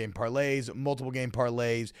it's same-game parlays, multiple-game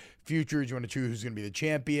parlays, futures, you want to choose who's going to be the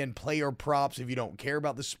champion, player props if you don't care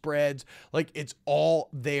about the spreads. Like, it's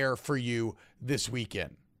all there for you this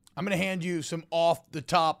weekend. I'm going to hand you some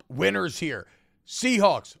off-the-top winners here.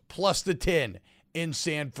 Seahawks plus the 10 in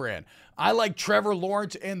San Fran. I like Trevor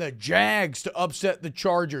Lawrence and the Jags to upset the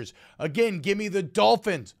Chargers. Again, give me the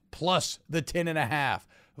Dolphins plus the 10.5.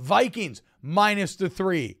 Vikings minus the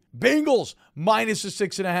 3. Bengals minus the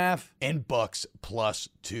 6.5. And Bucks plus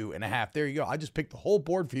 2.5. There you go. I just picked the whole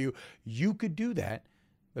board for you. You could do that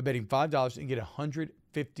by betting $5 and get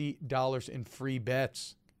 $150 in free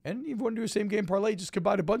bets. And if you want to do a same-game parlay, just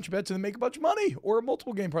combine a bunch of bets and then make a bunch of money, or a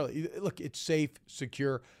multiple-game parlay. Look, it's safe,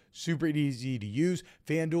 secure, super easy to use.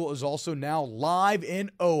 FanDuel is also now live in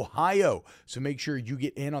Ohio, so make sure you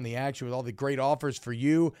get in on the action with all the great offers for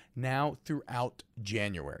you now throughout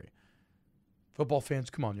January. Football fans,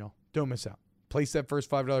 come on, y'all. Don't miss out. Place that first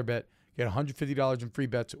 $5 bet. Get $150 in free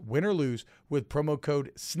bets, win or lose, with promo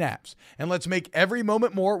code SNAPS. And let's make every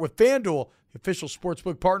moment more with FanDuel, the official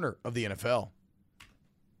sportsbook partner of the NFL.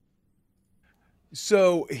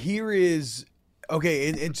 So here is okay,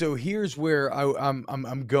 and so here's where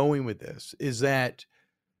I'm going with this, is that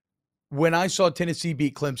when I saw Tennessee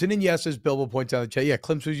beat Clemson, and yes, as Bilbo points out in the chat, yeah,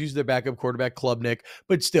 Clemson was using their backup quarterback, Klubnik,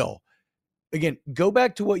 but still, again, go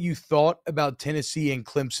back to what you thought about Tennessee and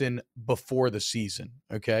Clemson before the season,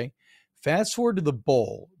 okay? Fast forward to the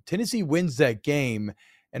bowl. Tennessee wins that game,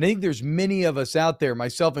 and I think there's many of us out there,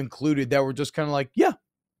 myself included, that were just kind of like, yeah,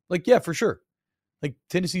 for sure. Like,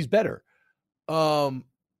 Tennessee's better.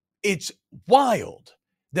 It's wild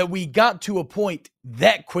that we got to a point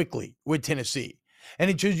that quickly with Tennessee. And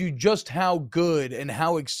it shows you just how good and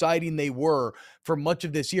how exciting they were for much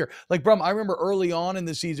of this year. Like, Brum, I remember early on in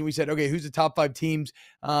the season, we said, okay, who's the top 5 teams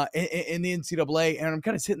in the NCAA? And I'm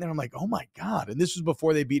kind of sitting there, I'm like, oh my God. And this was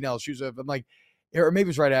before they beat LSU. So I'm like, or maybe it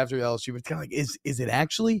was right after LSU, but kind of like, is it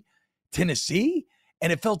actually Tennessee?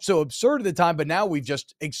 And it felt so absurd at the time, but now we've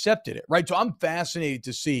just accepted it, right? So I'm fascinated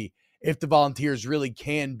to see if the Volunteers really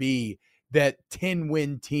can be that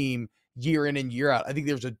 10-win team year in and year out. I think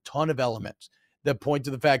there's a ton of elements that point to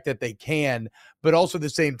the fact that they can, but also at the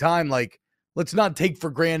same time, like, let's not take for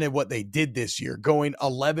granted what they did this year, going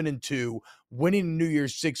 11-2, winning New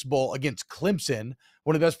Year's Six Bowl against Clemson,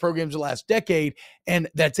 one of the best programs of the last decade, and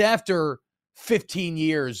that's after 15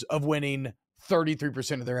 years of winning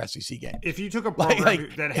 33% of their SEC games. If you took a program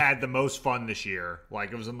that had the most fun this year,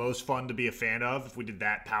 like it was the most fun to be a fan of, if we did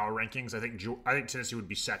that power rankings, I think Tennessee would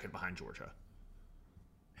be second behind Georgia.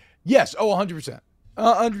 Yes, 100%.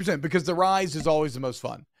 100%, because the rise is always the most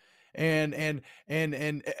fun. And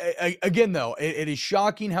again, though, it is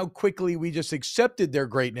shocking how quickly we just accepted their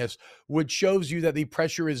greatness, which shows you that the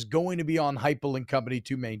pressure is going to be on Heupel and company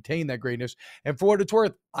to maintain that greatness. And for what it's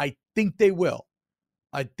worth, I think they will.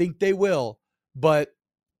 But,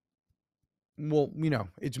 well, you know,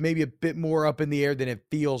 it's maybe a bit more up in the air than it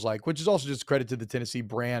feels like, which is also just credit to the Tennessee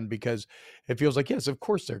brand, because it feels like, yes, of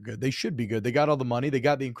course they're good. They should be good. They got all the money. They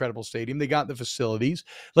got the incredible stadium. They got the facilities.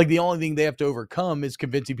 Like, the only thing they have to overcome is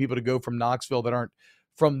convincing people to go from Knoxville that aren't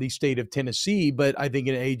from the state of Tennessee. But I think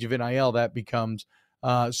in an age of NIL, that becomes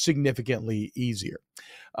significantly easier.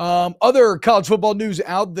 Other college football news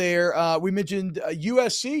out there. We mentioned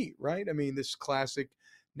USC, right? I mean, this classic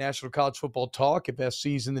National College Football talk. If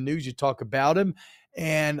SC's in the news, you talk about him.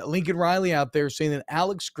 And Lincoln Riley out there saying that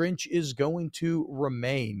Alex Grinch is going to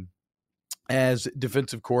remain as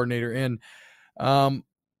defensive coordinator. And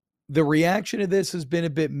the reaction to this has been a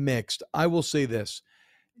bit mixed. I will say this.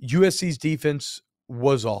 USC's defense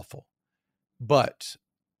was awful. But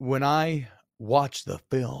when I watched the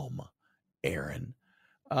film, Aaron,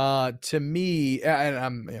 to me, and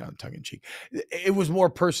I'm tongue in cheek, it was more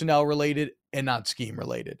personnel related and not scheme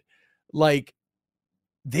related. Like,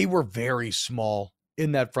 they were very small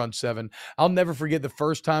in that front seven. I'll never forget the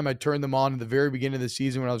first time I turned them on at the very beginning of the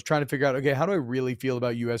season when I was trying to figure out, okay, how do I really feel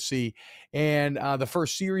about USC? And the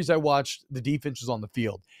first series I watched, the defense was on the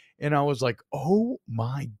field. And I was like, oh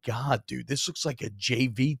my God, dude, this looks like a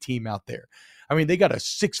JV team out there. I mean, they got a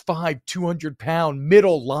 6'5", 200-pound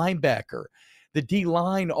middle linebacker. The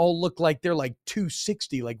D-line all look like they're like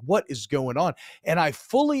 260. Like, what is going on? And I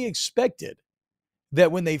fully expected that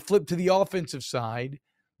when they flipped to the offensive side,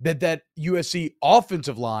 that USC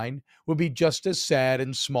offensive line would be just as sad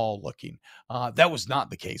and small looking. That was not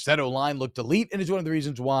the case. That O-line looked elite, and it's one of the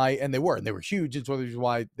reasons why, and they were huge. It's one of the reasons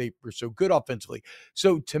why they were so good offensively.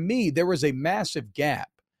 So to me, there was a massive gap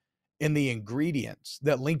in the ingredients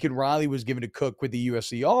that Lincoln Riley was given to cook with the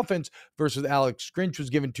USC offense versus Alex Grinch was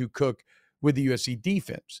given to cook with the USC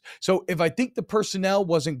defense. So if I think the personnel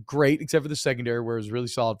wasn't great, except for the secondary, where it was really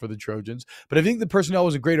solid for the Trojans, but I think the personnel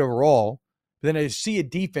wasn't great overall, then I see a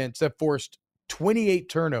defense that forced 28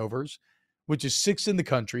 turnovers, which is 6th in the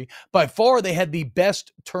country. By far, they had the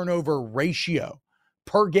best turnover ratio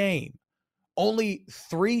per game. Only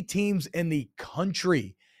 3 teams in the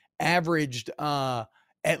country averaged +1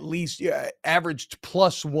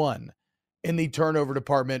 in the turnover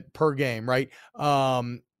department per game, right?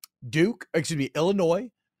 Illinois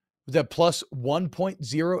was at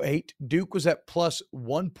 +1.08. Duke was at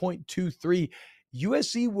 +1.23.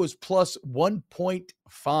 USC was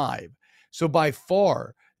 +1.5. So by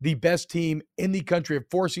far the best team in the country of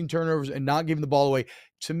forcing turnovers and not giving the ball away.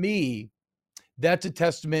 To me, that's a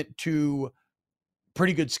testament to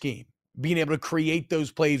pretty good scheme, being able to create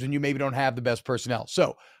those plays when you maybe don't have the best personnel.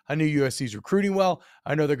 So I knew USC's recruiting well.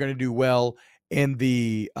 I know they're going to do well in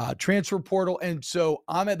the transfer portal. And so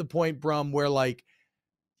I'm at the point, Brum, where, like,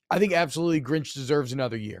 I think absolutely Grinch deserves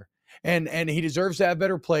another year. And he deserves to have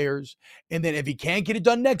better players. And then if he can't get it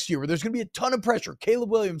done next year, where there's going to be a ton of pressure, Caleb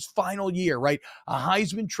Williams' final year, right? A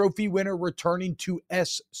Heisman Trophy winner returning to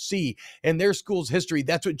SC. In their school's history,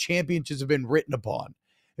 that's what championships have been written upon.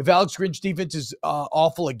 If Alex Grinch defense is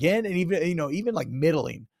awful again, and even like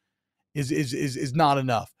middling is not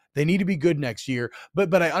enough. They need to be good next year.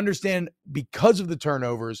 But I understand, because of the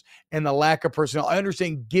turnovers and the lack of personnel, I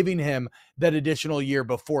understand giving him that additional year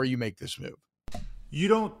before you make this move. You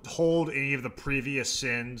don't hold any of the previous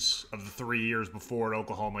sins of the 3 years before at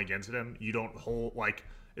Oklahoma against him. You don't hold, like,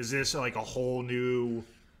 is this like a whole new,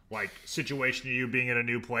 like, situation to you being in a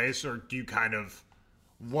new place, or do you kind of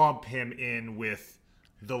lump him in with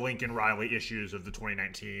the Lincoln Riley issues of the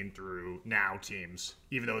 2019 through now teams,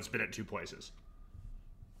 even though it's been at two places?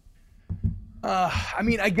 I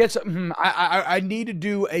mean, I guess I need to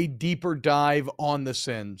do a deeper dive on the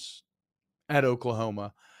sins at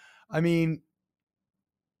Oklahoma. I mean,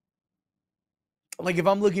 like if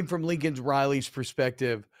I'm looking from Lincoln Riley's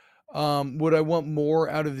perspective, would I want more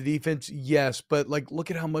out of the defense? Yes, but like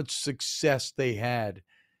look at how much success they had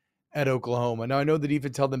at Oklahoma. Now, I know the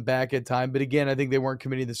defense held them back at time, but again, I think they weren't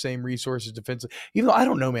committing the same resources defensively. Even though, I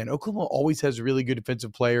don't know, man, Oklahoma always has really good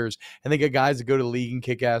defensive players, and they got guys that go to the league and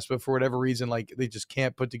kick ass, but for whatever reason, like, they just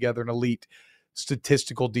can't put together an elite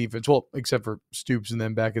statistical defense. Well, except for Stoops and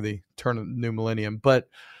then back at the turn of the new millennium. But,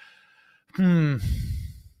 I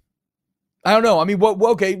don't know. I mean,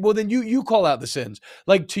 okay, well, then you call out the sins.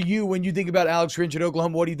 Like, to you, when you think about Alex Grinch at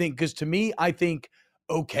Oklahoma, what do you think? Because to me, I think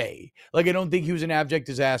okay. Like, I don't think he was an abject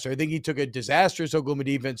disaster. I think he took a disastrous Oklahoma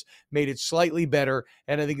defense, made it slightly better,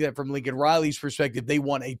 and I think that from Lincoln Riley's perspective, they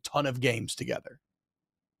won a ton of games together.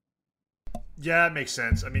 Yeah, it makes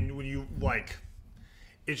sense. I mean, when you, like,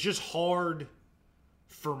 it's just hard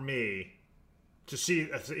for me to see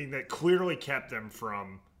a thing that clearly kept them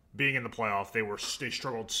from being in the playoff. They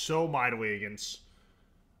struggled so mightily against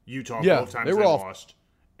Utah both times they lost.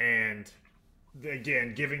 And,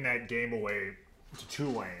 again, giving that game away to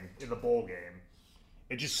Tulane in the bowl game,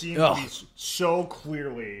 it just seemed to be so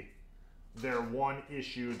clearly their one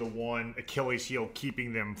issue, the one Achilles heel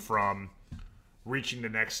keeping them from reaching the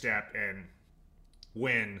next step. And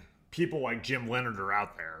when people like Jim Leonard are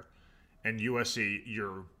out there and USC,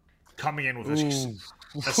 you're coming in with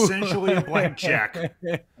essentially a blank check.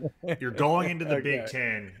 You're going into the Big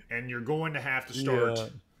Ten, and you're going to have to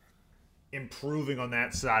start improving on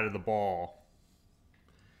that side of the ball.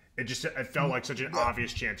 It felt like such an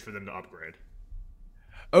obvious chance for them to upgrade.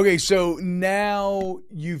 Okay, so now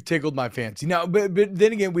you've tickled my fancy. Now, but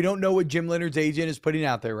then again, we don't know what Jim Leonard's agent is putting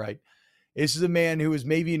out there, right? This is a man who was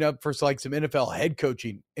maybe up for like some NFL head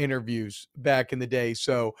coaching interviews back in the day.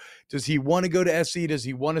 So does he want to go to SC? Does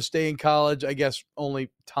he want to stay in college? I guess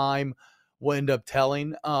only time will end up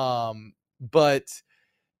telling. But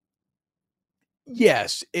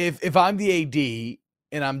yes, if I'm the AD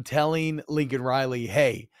and I'm telling Lincoln Riley,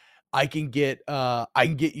 hey, I can get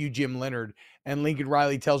you Jim Leonard, and Lincoln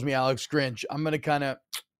Riley tells me Alex Grinch, I'm gonna kind of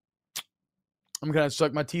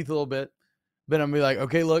suck my teeth a little bit, but I'm gonna be like,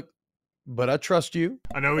 okay, look, but I trust you.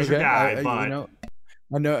 I know he's your guy, but I know.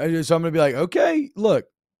 So I'm gonna be like, okay, look,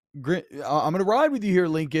 I'm gonna ride with you here,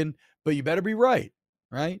 Lincoln, but you better be right?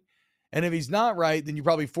 And if he's not right, then you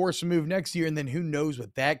probably force a move next year, and then who knows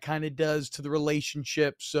what that kind of does to the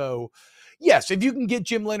relationship. So, yes, if you can get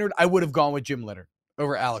Jim Leonard, I would have gone with Jim Leonard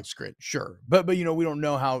over Alex Grinch, sure. But we don't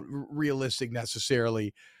know how realistic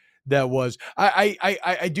necessarily that was.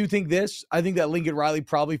 I do think this. I think that Lincoln Riley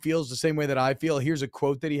probably feels the same way that I feel. Here's a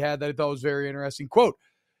quote that he had that I thought was very interesting. Quote,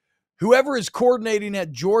 "Whoever is coordinating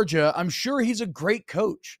at Georgia, I'm sure he's a great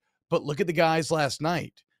coach. But look at the guys last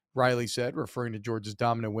night," Riley said, referring to Georgia's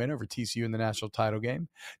dominant win over TCU in the national title game.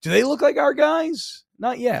 "Do they look like our guys?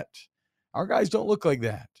 Not yet. Our guys don't look like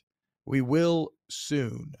that. We will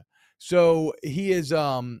soon." So he is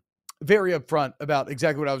very upfront about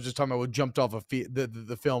exactly what I was just talking about. What jumped off of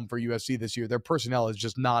the film for USC this year. Their personnel is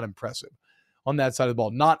just not impressive on that side of the ball,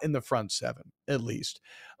 not in the front seven, at least.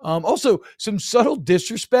 Also, some subtle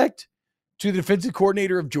disrespect to the defensive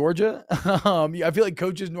coordinator of Georgia. I feel like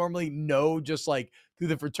coaches normally know just like through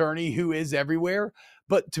the fraternity who is everywhere.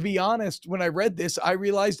 But to be honest, when I read this, I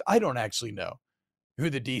realized I don't actually know who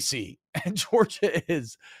the DC at Georgia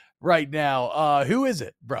is right now. Who is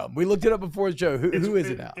it, bro? We looked it up before the show. Who is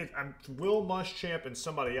it now? Will Muschamp and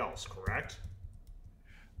somebody else, correct?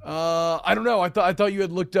 I don't know. I thought you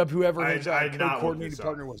had looked up whoever his co-coordinating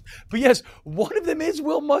partner was. But yes, one of them is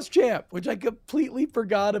Will Muschamp, which I completely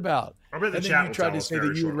forgot about. And then you tried to say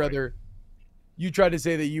that you would rather. You tried to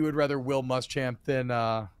say that you would rather Will Muschamp than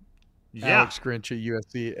Alex Grinch at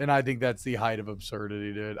USC, and I think that's the height of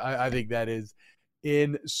absurdity, dude. I think that is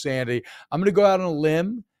insanity. I'm going to go out on a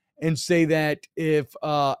limb and say that if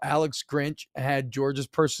Alex Grinch had Georgia's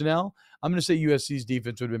personnel, I'm going to say USC's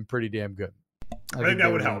defense would have been pretty damn good. I think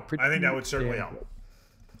that would help. I think that would certainly help.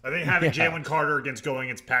 I think having Jalen Carter going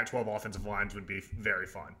against Pac-12 offensive lines would be very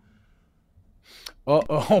fun.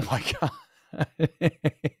 Oh my God.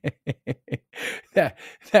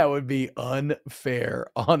 that would be unfair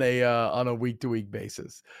on a week-to-week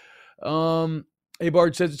basis. Hey,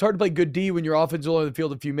 Bart says, it's hard to play good D when your offense is only on the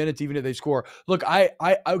field a few minutes, even if they score. Look,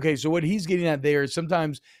 okay, so what he's getting at there is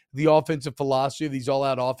sometimes the offensive philosophy of these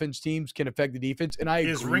all-out offense teams can affect the defense, and I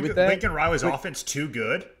agree with that. Lincoln Riley's offense too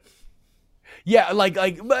good? Yeah,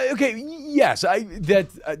 okay, yes,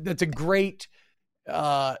 that's a great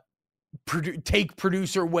take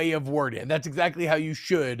producer way of wording. That's exactly how you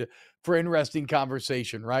should for interesting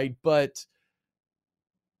conversation, right? But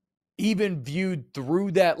even viewed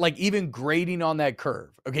through that, like even grading on that curve,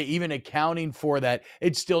 okay, even accounting for that,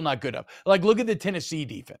 it's still not good enough. Like, look at the Tennessee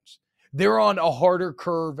defense. They're on a harder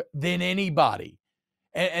curve than anybody,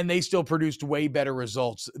 and they still produced way better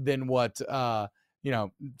results than what,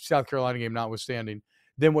 South Carolina game notwithstanding,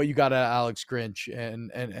 than what you got at Alex Grinch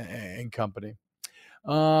and company.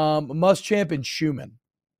 Muschamp and Schumann.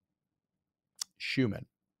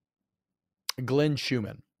 Glenn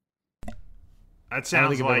Schumann. That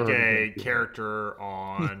sounds like a character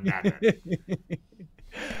on Mad Men.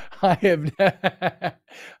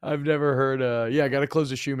 I've never heard. I got to close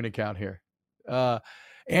the Schumann account here.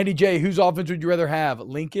 Andy J, whose offense would you rather have,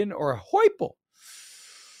 Lincoln or Heupel?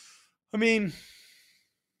 I mean,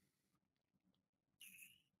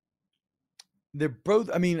 they're both.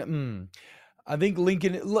 I mean, I think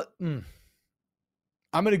Lincoln.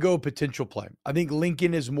 I'm going to go potential play. I think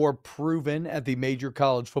Lincoln is more proven at the major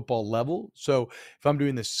college football level. So if I'm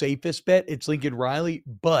doing the safest bet, it's Lincoln Riley.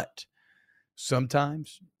 But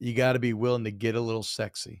sometimes you got to be willing to get a little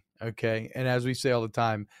sexy, okay? And as we say all the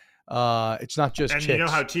time, it's not just chicks. And you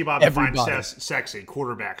know how T-Bob defines sexy?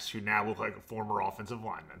 Quarterbacks who now look like a former offensive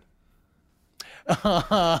lineman.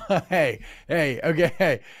 Hey,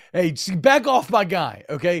 back off my guy,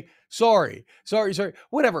 okay? Sorry.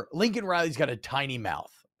 Whatever. Lincoln Riley's got a tiny mouth,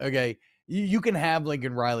 okay? You can have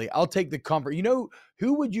Lincoln Riley. I'll take the comfort. You know,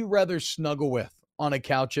 who would you rather snuggle with on a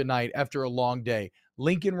couch at night after a long day?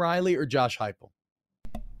 Lincoln Riley or Josh Heupel?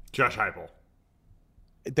 Josh Heupel.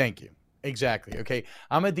 Thank you. Exactly. Okay.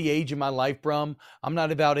 I'm at the age of my life, Brum. I'm not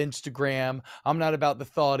about Instagram. I'm not about the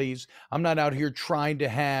thoughties. I'm not out here trying to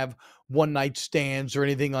have one night stands or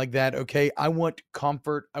anything like that. Okay. I want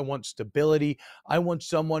comfort. I want stability. I want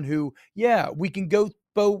someone who, we can go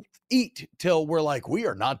both eat till we're like, we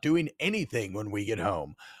are not doing anything when we get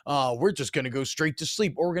home. We're just going to go straight to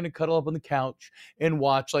sleep, or we're going to cuddle up on the couch and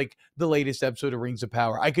watch like the latest episode of Rings of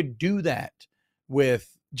Power. I could do that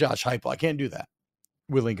with Josh Heupel. I can't do that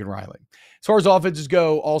with Lincoln Riley. As far as offenses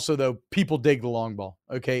go, also, though, people dig the long ball.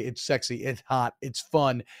 Okay. It's sexy. It's hot. It's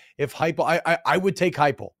fun. If Heupel, I would take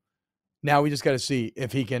Heupel. Now we just got to see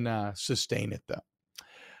if he can sustain it, though.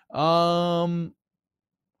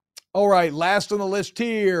 All right, last on the list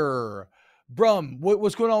here. Brum,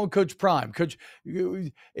 what's going on with Coach Prime? Coach,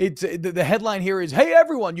 it's the headline here is, hey,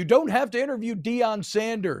 everyone, you don't have to interview Deion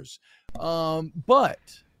Sanders. But,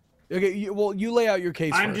 okay, you lay out your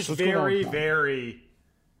case I'm first. Just very,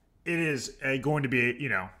 it is going to be,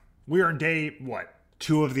 we are in day,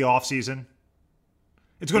 2 of the offseason?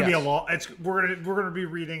 It's going to be a lot. We're going to be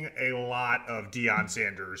reading a lot of Deion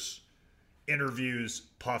Sanders interviews,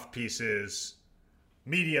 puff pieces,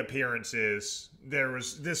 media appearances. There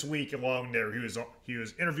was this week along there. He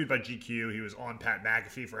was interviewed by GQ. He was on Pat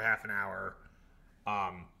McAfee for half an hour.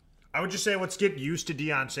 I would just say let's get used to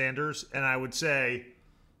Deion Sanders, and I would say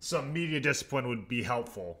some media discipline would be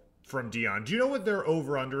helpful from Deion. Do you know what their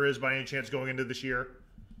over/under is by any chance going into this year?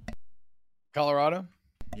 Colorado?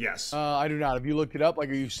 Yes. I do not. Have you looked it up? Like,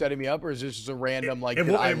 are you setting me up, or is this just a random, it is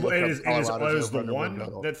the one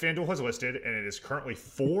that FanDuel has listed, and it is currently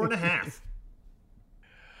 4.5.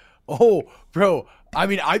 Oh, bro. I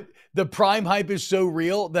mean, the prime hype is so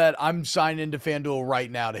real that I'm signing into FanDuel right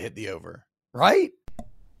now to hit the over. Right?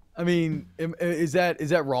 I mean, is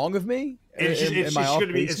that wrong of me? It's just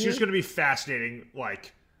going to be fascinating.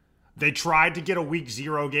 Like, they tried to get a week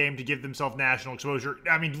 0 game to give themselves national exposure.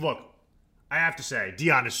 I mean, look. I have to say,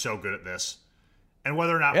 Deion is so good at this. And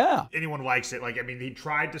whether or not anyone likes it, he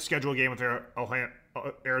tried to schedule a game with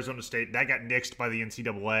Arizona State. That got nixed by the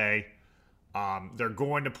NCAA. They're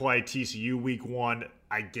going to play TCU week 1.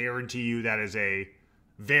 I guarantee you that is a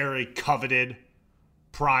very coveted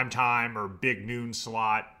primetime or big noon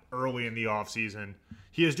slot early in the offseason.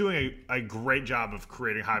 He is doing a great job of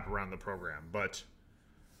creating hype around the program. But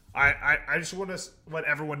I just want to let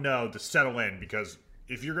everyone know to settle in, because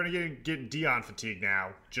if you're going to get Deion fatigue now,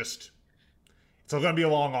 it's going to be a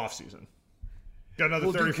long offseason. Got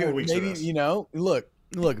another 34 weeks maybe, of this.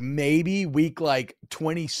 Look, maybe week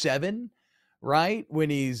 27, right? When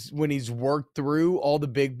he's worked through all the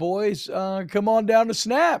big boys, come on down to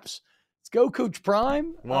snaps. Let's go, Coach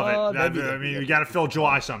Prime. Love it. We got to fill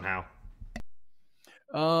July somehow.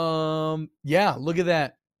 Look at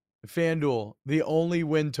that. FanDuel, the only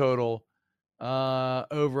win total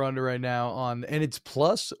over under right now and it's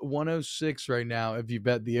plus 106 right now if you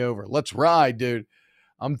bet the over. Let's ride, dude.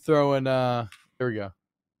 I'm throwing there we go.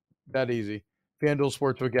 That easy. FanDuel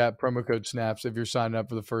Sportsbook app, promo code SNAPS if you're signing up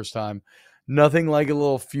for the first time. Nothing like a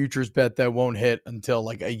little futures bet that won't hit until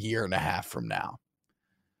like a year and a half from now.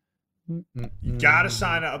 You got to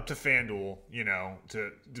sign up to FanDuel,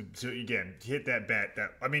 to again, hit that bet.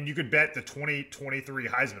 You could bet the 2023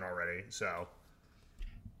 Heisman already, so.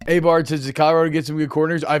 A-Bard says, did Colorado get some good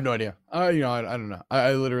corners? I have no idea. I don't know.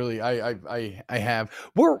 I literally have.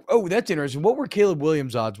 That's interesting. What were Caleb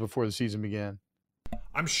Williams' odds before the season began?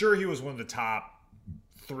 I'm sure he was one of the top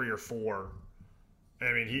 3 or 4.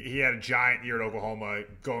 I mean, he had a giant year at Oklahoma,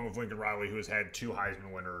 going with Lincoln Riley, who has had 2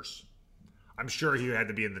 Heisman winners. I'm sure he had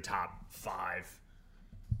to be in the top 5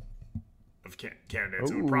 of candidates.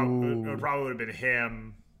 It would probably have been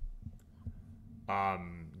him.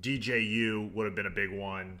 DJU would have been a big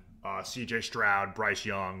one. CJ Stroud, Bryce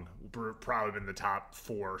Young would probably been the top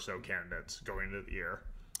 4 or so candidates going into the year.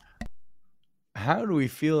 How do we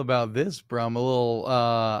feel about this, bro? I'm a little,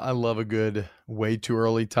 I love a good way too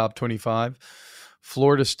early top 25.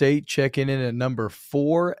 Florida State checking in at number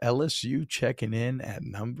 4. LSU checking in at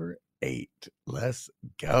number 8. Let's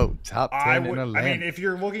go. Top 10 in Atlanta. I mean, if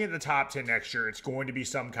you're looking at the top 10 next year, it's going to be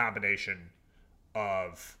some combination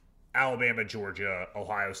of Alabama, Georgia,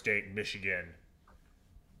 Ohio State, Michigan.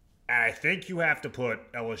 And I think you have to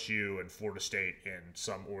put LSU and Florida State in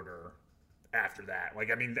some order after that.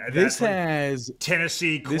 This has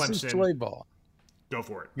Tennessee, Clemson. This is toy ball. Go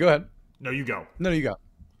for it. Go ahead. No, you go. No, you go.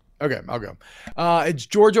 Okay, I'll go. It's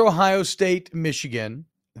Georgia, Ohio State, Michigan,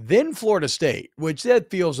 then Florida State, which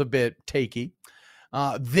that feels a bit takey.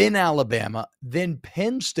 Then Alabama, then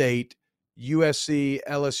Penn State, USC,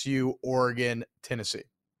 LSU, Oregon, Tennessee.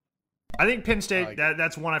 I think Penn State,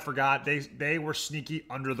 that's one I forgot. They were sneaky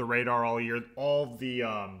under the radar all year. All the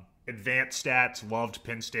advanced stats loved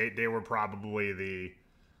Penn State. They were probably the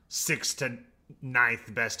 6th to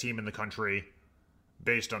 9th best team in the country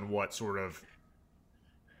based on what sort of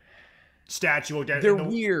stats you looked at. They're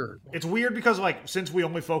weird. It's weird because, since we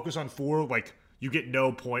only focus on 4, you get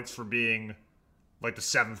no points for being, the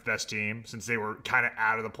 7th best team since they were kind of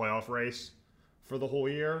out of the playoff race for the whole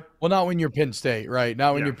year. Well, not when you're Penn State, right?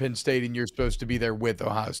 Not when you're Penn State and you're supposed to be there with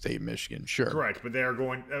Ohio State and Michigan. Sure. Correct. But they're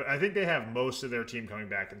going – I think they have most of their team coming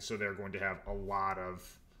back, and so they're going to have a lot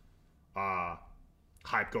of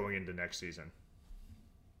hype going into next season.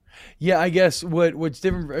 Yeah, I guess what's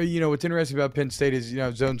different, what's interesting about Penn State is,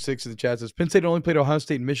 Zone 6 of the chat says Penn State only played Ohio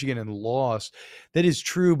State and Michigan and lost. That is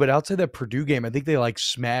true, but outside that Purdue game, I think they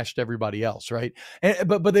smashed everybody else, right?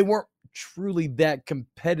 But they weren't truly that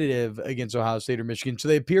competitive against Ohio State or Michigan. So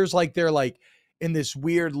it appears like they're in this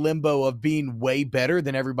weird limbo of being way better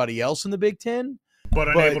than everybody else in the Big Ten. But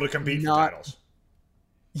unable to compete for titles.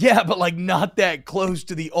 Yeah, but not that close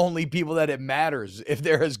to the only people that it matters if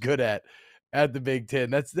they're as good at the Big Ten.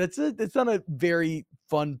 That's not a very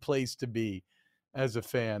fun place to be as a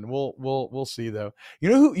fan. We'll see though. You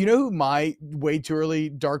know who my way too early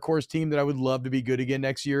dark horse team that I would love to be good again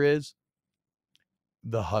next year is?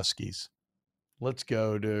 The Huskies. Let's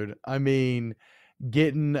go, dude. I mean,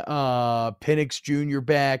 getting Penix Jr.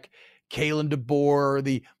 back, Kalen DeBoer,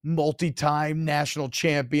 the multi-time national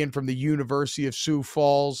champion from the University of Sioux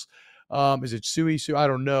Falls. Is it Sioux? I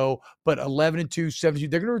don't know. But 11-2, 17.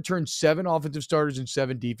 They're going to return 7 offensive starters and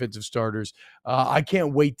 7 defensive starters. I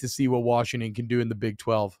can't wait to see what Washington can do in the Big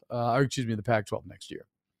 12, the Pac-12 next year.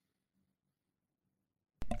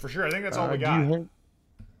 For sure. I think that's all we got.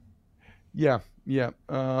 Yeah.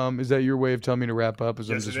 Is that your way of telling me to wrap up as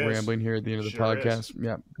I'm just rambling here at the end of the podcast?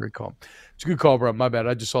 Yeah, great call. It's a good call, bro. My bad.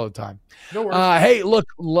 I just saw the time. No worries. Hey, look,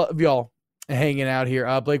 love y'all hanging out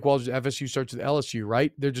here. Blake Walsh, FSU starts with LSU,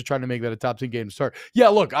 right? They're just trying to make that a top 10 game to start. Yeah,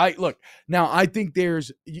 look. Now I think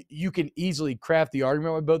you can easily craft the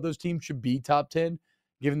argument why both those teams should be top 10,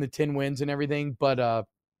 given the 10 wins and everything. But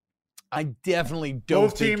I definitely don't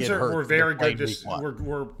Both think teams it hurt were very good.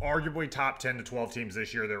 We're arguably top 10 to 12 teams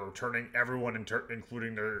this year. They're returning everyone,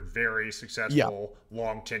 including their very successful,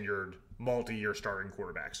 long-tenured, multi-year starting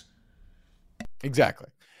quarterbacks. Exactly.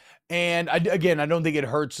 And I don't think it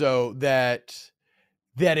hurts, though, that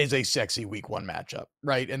is a sexy week 1 matchup,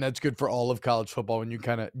 right? And that's good for all of college football when you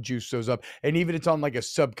kind of juice those up. And even it's on a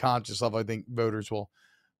subconscious level, I think voters will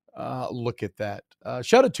look at that.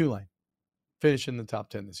 Shout out Tulane. Finish in the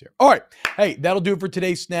top 10 this year. All right. Hey, that'll do it for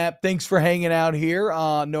today's Snap. Thanks for hanging out here.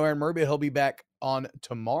 No Aaron Murray, but he'll be back on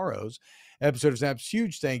tomorrow's episode of Snaps.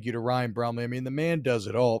 Huge thank you to Ryan Bromley. I mean, the man does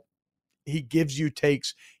it all. He gives you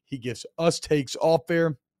takes. He gives us takes off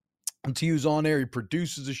air. Until he was on air, he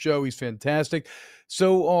produces the show. He's fantastic.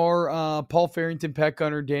 So are Paul Farrington, Pat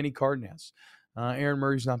Gunner, Danny Cardenas. Aaron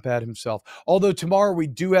Murray's not bad himself. Although tomorrow we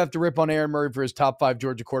do have to rip on Aaron Murray for his top 5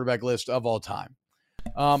 Georgia quarterback list of all time.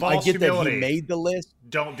 I get that he made the list.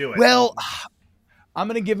 Don't do it. Well, I'm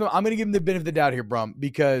gonna give him the benefit of the doubt here, Brum,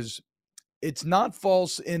 because it's not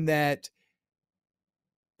false in that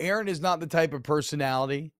Aaron is not the type of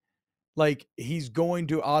personality like he's going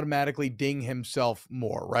to automatically ding himself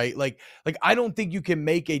more, right? Like I don't think you can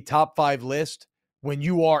make a top 5 list when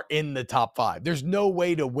you are in the top 5. There's no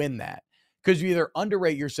way to win that, because you either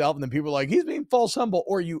underrate yourself and then people are like, he's being false humble,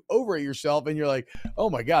 or you overrate yourself and you're like, oh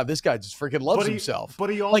my God, this guy just freaking loves himself. But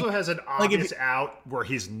he also has an obvious out where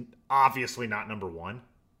he's obviously not number 1.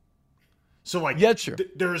 So yeah, sure.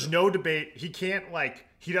 There's no debate. He can't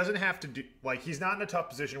he doesn't have to do, he's not in a tough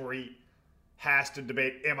position where he has to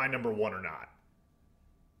debate, am I number 1 or not?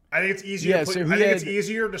 I think it's easier. It's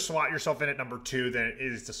easier to slot yourself in at number 2 than it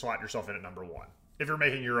is to slot yourself in at number 1. If you're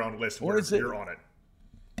making your own list, where you're on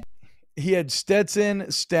it. He had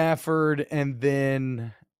Stetson, Stafford, and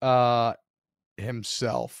then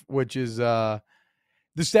himself, which is the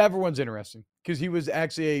Stafford one's interesting because he was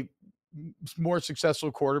actually a more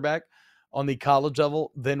successful quarterback on the college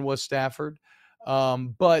level than was Stafford.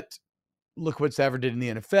 But look what Stafford did in the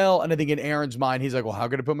NFL. And I think in Aaron's mind, he's like, well, how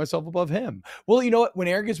can I put myself above him? Well, you know what? When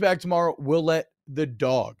Aaron gets back tomorrow, we'll let the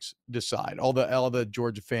dogs decide. All the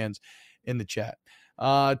Georgia fans in the chat.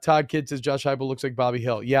 Todd Kidd says Josh Heupel looks like Bobby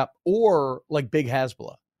Hill. Yeah. Or like Big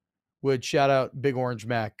Hasbulla. Would shout out Big Orange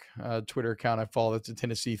Mac, Twitter account I follow. That's a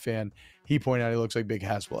Tennessee fan. He pointed out he looks like Big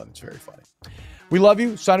Hasbulla, and it's very funny. We love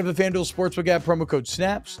you. Sign up for the FanDuel Sportsbook app, promo code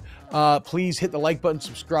SNAPS. Please hit the like button,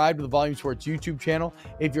 subscribe to the Volume Sports YouTube channel.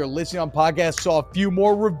 If you're listening on podcasts, saw a few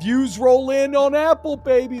more reviews roll in on Apple,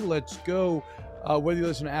 baby. Let's go. Whether you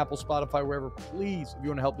listen to Apple, Spotify, wherever, please, if you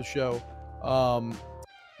want to help the show,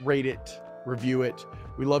 rate it, review it.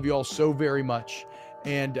 We love you all so very much.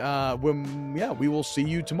 And we will see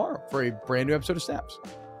you tomorrow for a brand new episode of Snaps.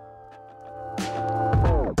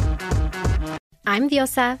 I'm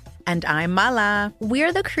Diosa. And I'm Mala.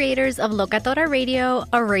 We're the creators of Locatora Radio,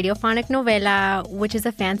 a radiophonic novela, which is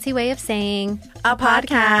a fancy way of saying a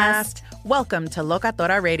podcast. Welcome to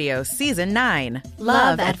Locatora Radio Season 9.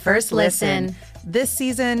 Love at First Listen. This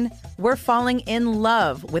season, we're falling in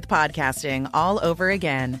love with podcasting all over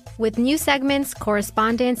again. With new segments,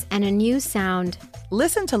 correspondence, and a new sound.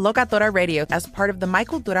 Listen to Locatora Radio as part of the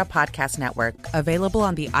Michael Dura Podcast Network, available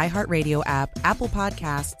on the iHeartRadio app, Apple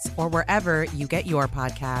Podcasts, or wherever you get your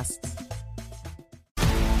podcasts.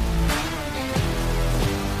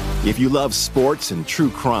 If you love sports and true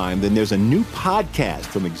crime, then there's a new podcast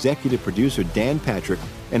from executive producer Dan Patrick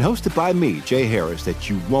and hosted by me, Jay Harris, that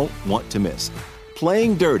you won't want to miss.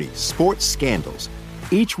 Playing Dirty: Sports Scandals.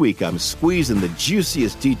 Each week, I'm squeezing the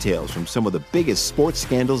juiciest details from some of the biggest sports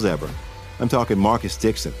scandals ever. I'm talking Marcus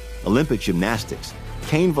Dixon, Olympic gymnastics,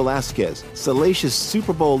 Cain Velasquez, salacious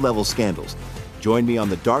Super Bowl-level scandals. Join me on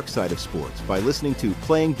the dark side of sports by listening to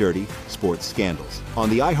Playing Dirty: Sports Scandals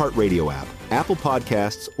on the iHeartRadio app, Apple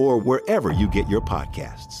Podcasts, or wherever you get your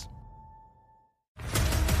podcasts.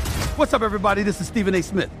 What's up, everybody? This is Stephen A.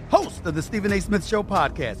 Smith, host of the Stephen A. Smith Show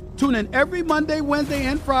podcast. Tune in every Monday, Wednesday,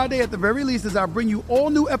 and Friday at the very least as I bring you all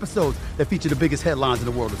new episodes that feature the biggest headlines in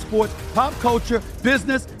the world of sports, pop culture,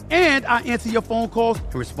 business, and I answer your phone calls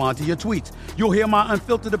and respond to your tweets. You'll hear my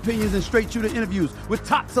unfiltered opinions and straight-shooter interviews with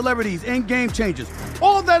top celebrities and game changers.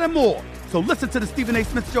 All that and more. So listen to the Stephen A.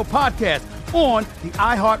 Smith Show podcast on the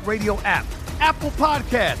iHeartRadio app, Apple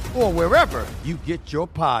Podcasts, or wherever you get your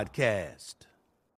podcasts.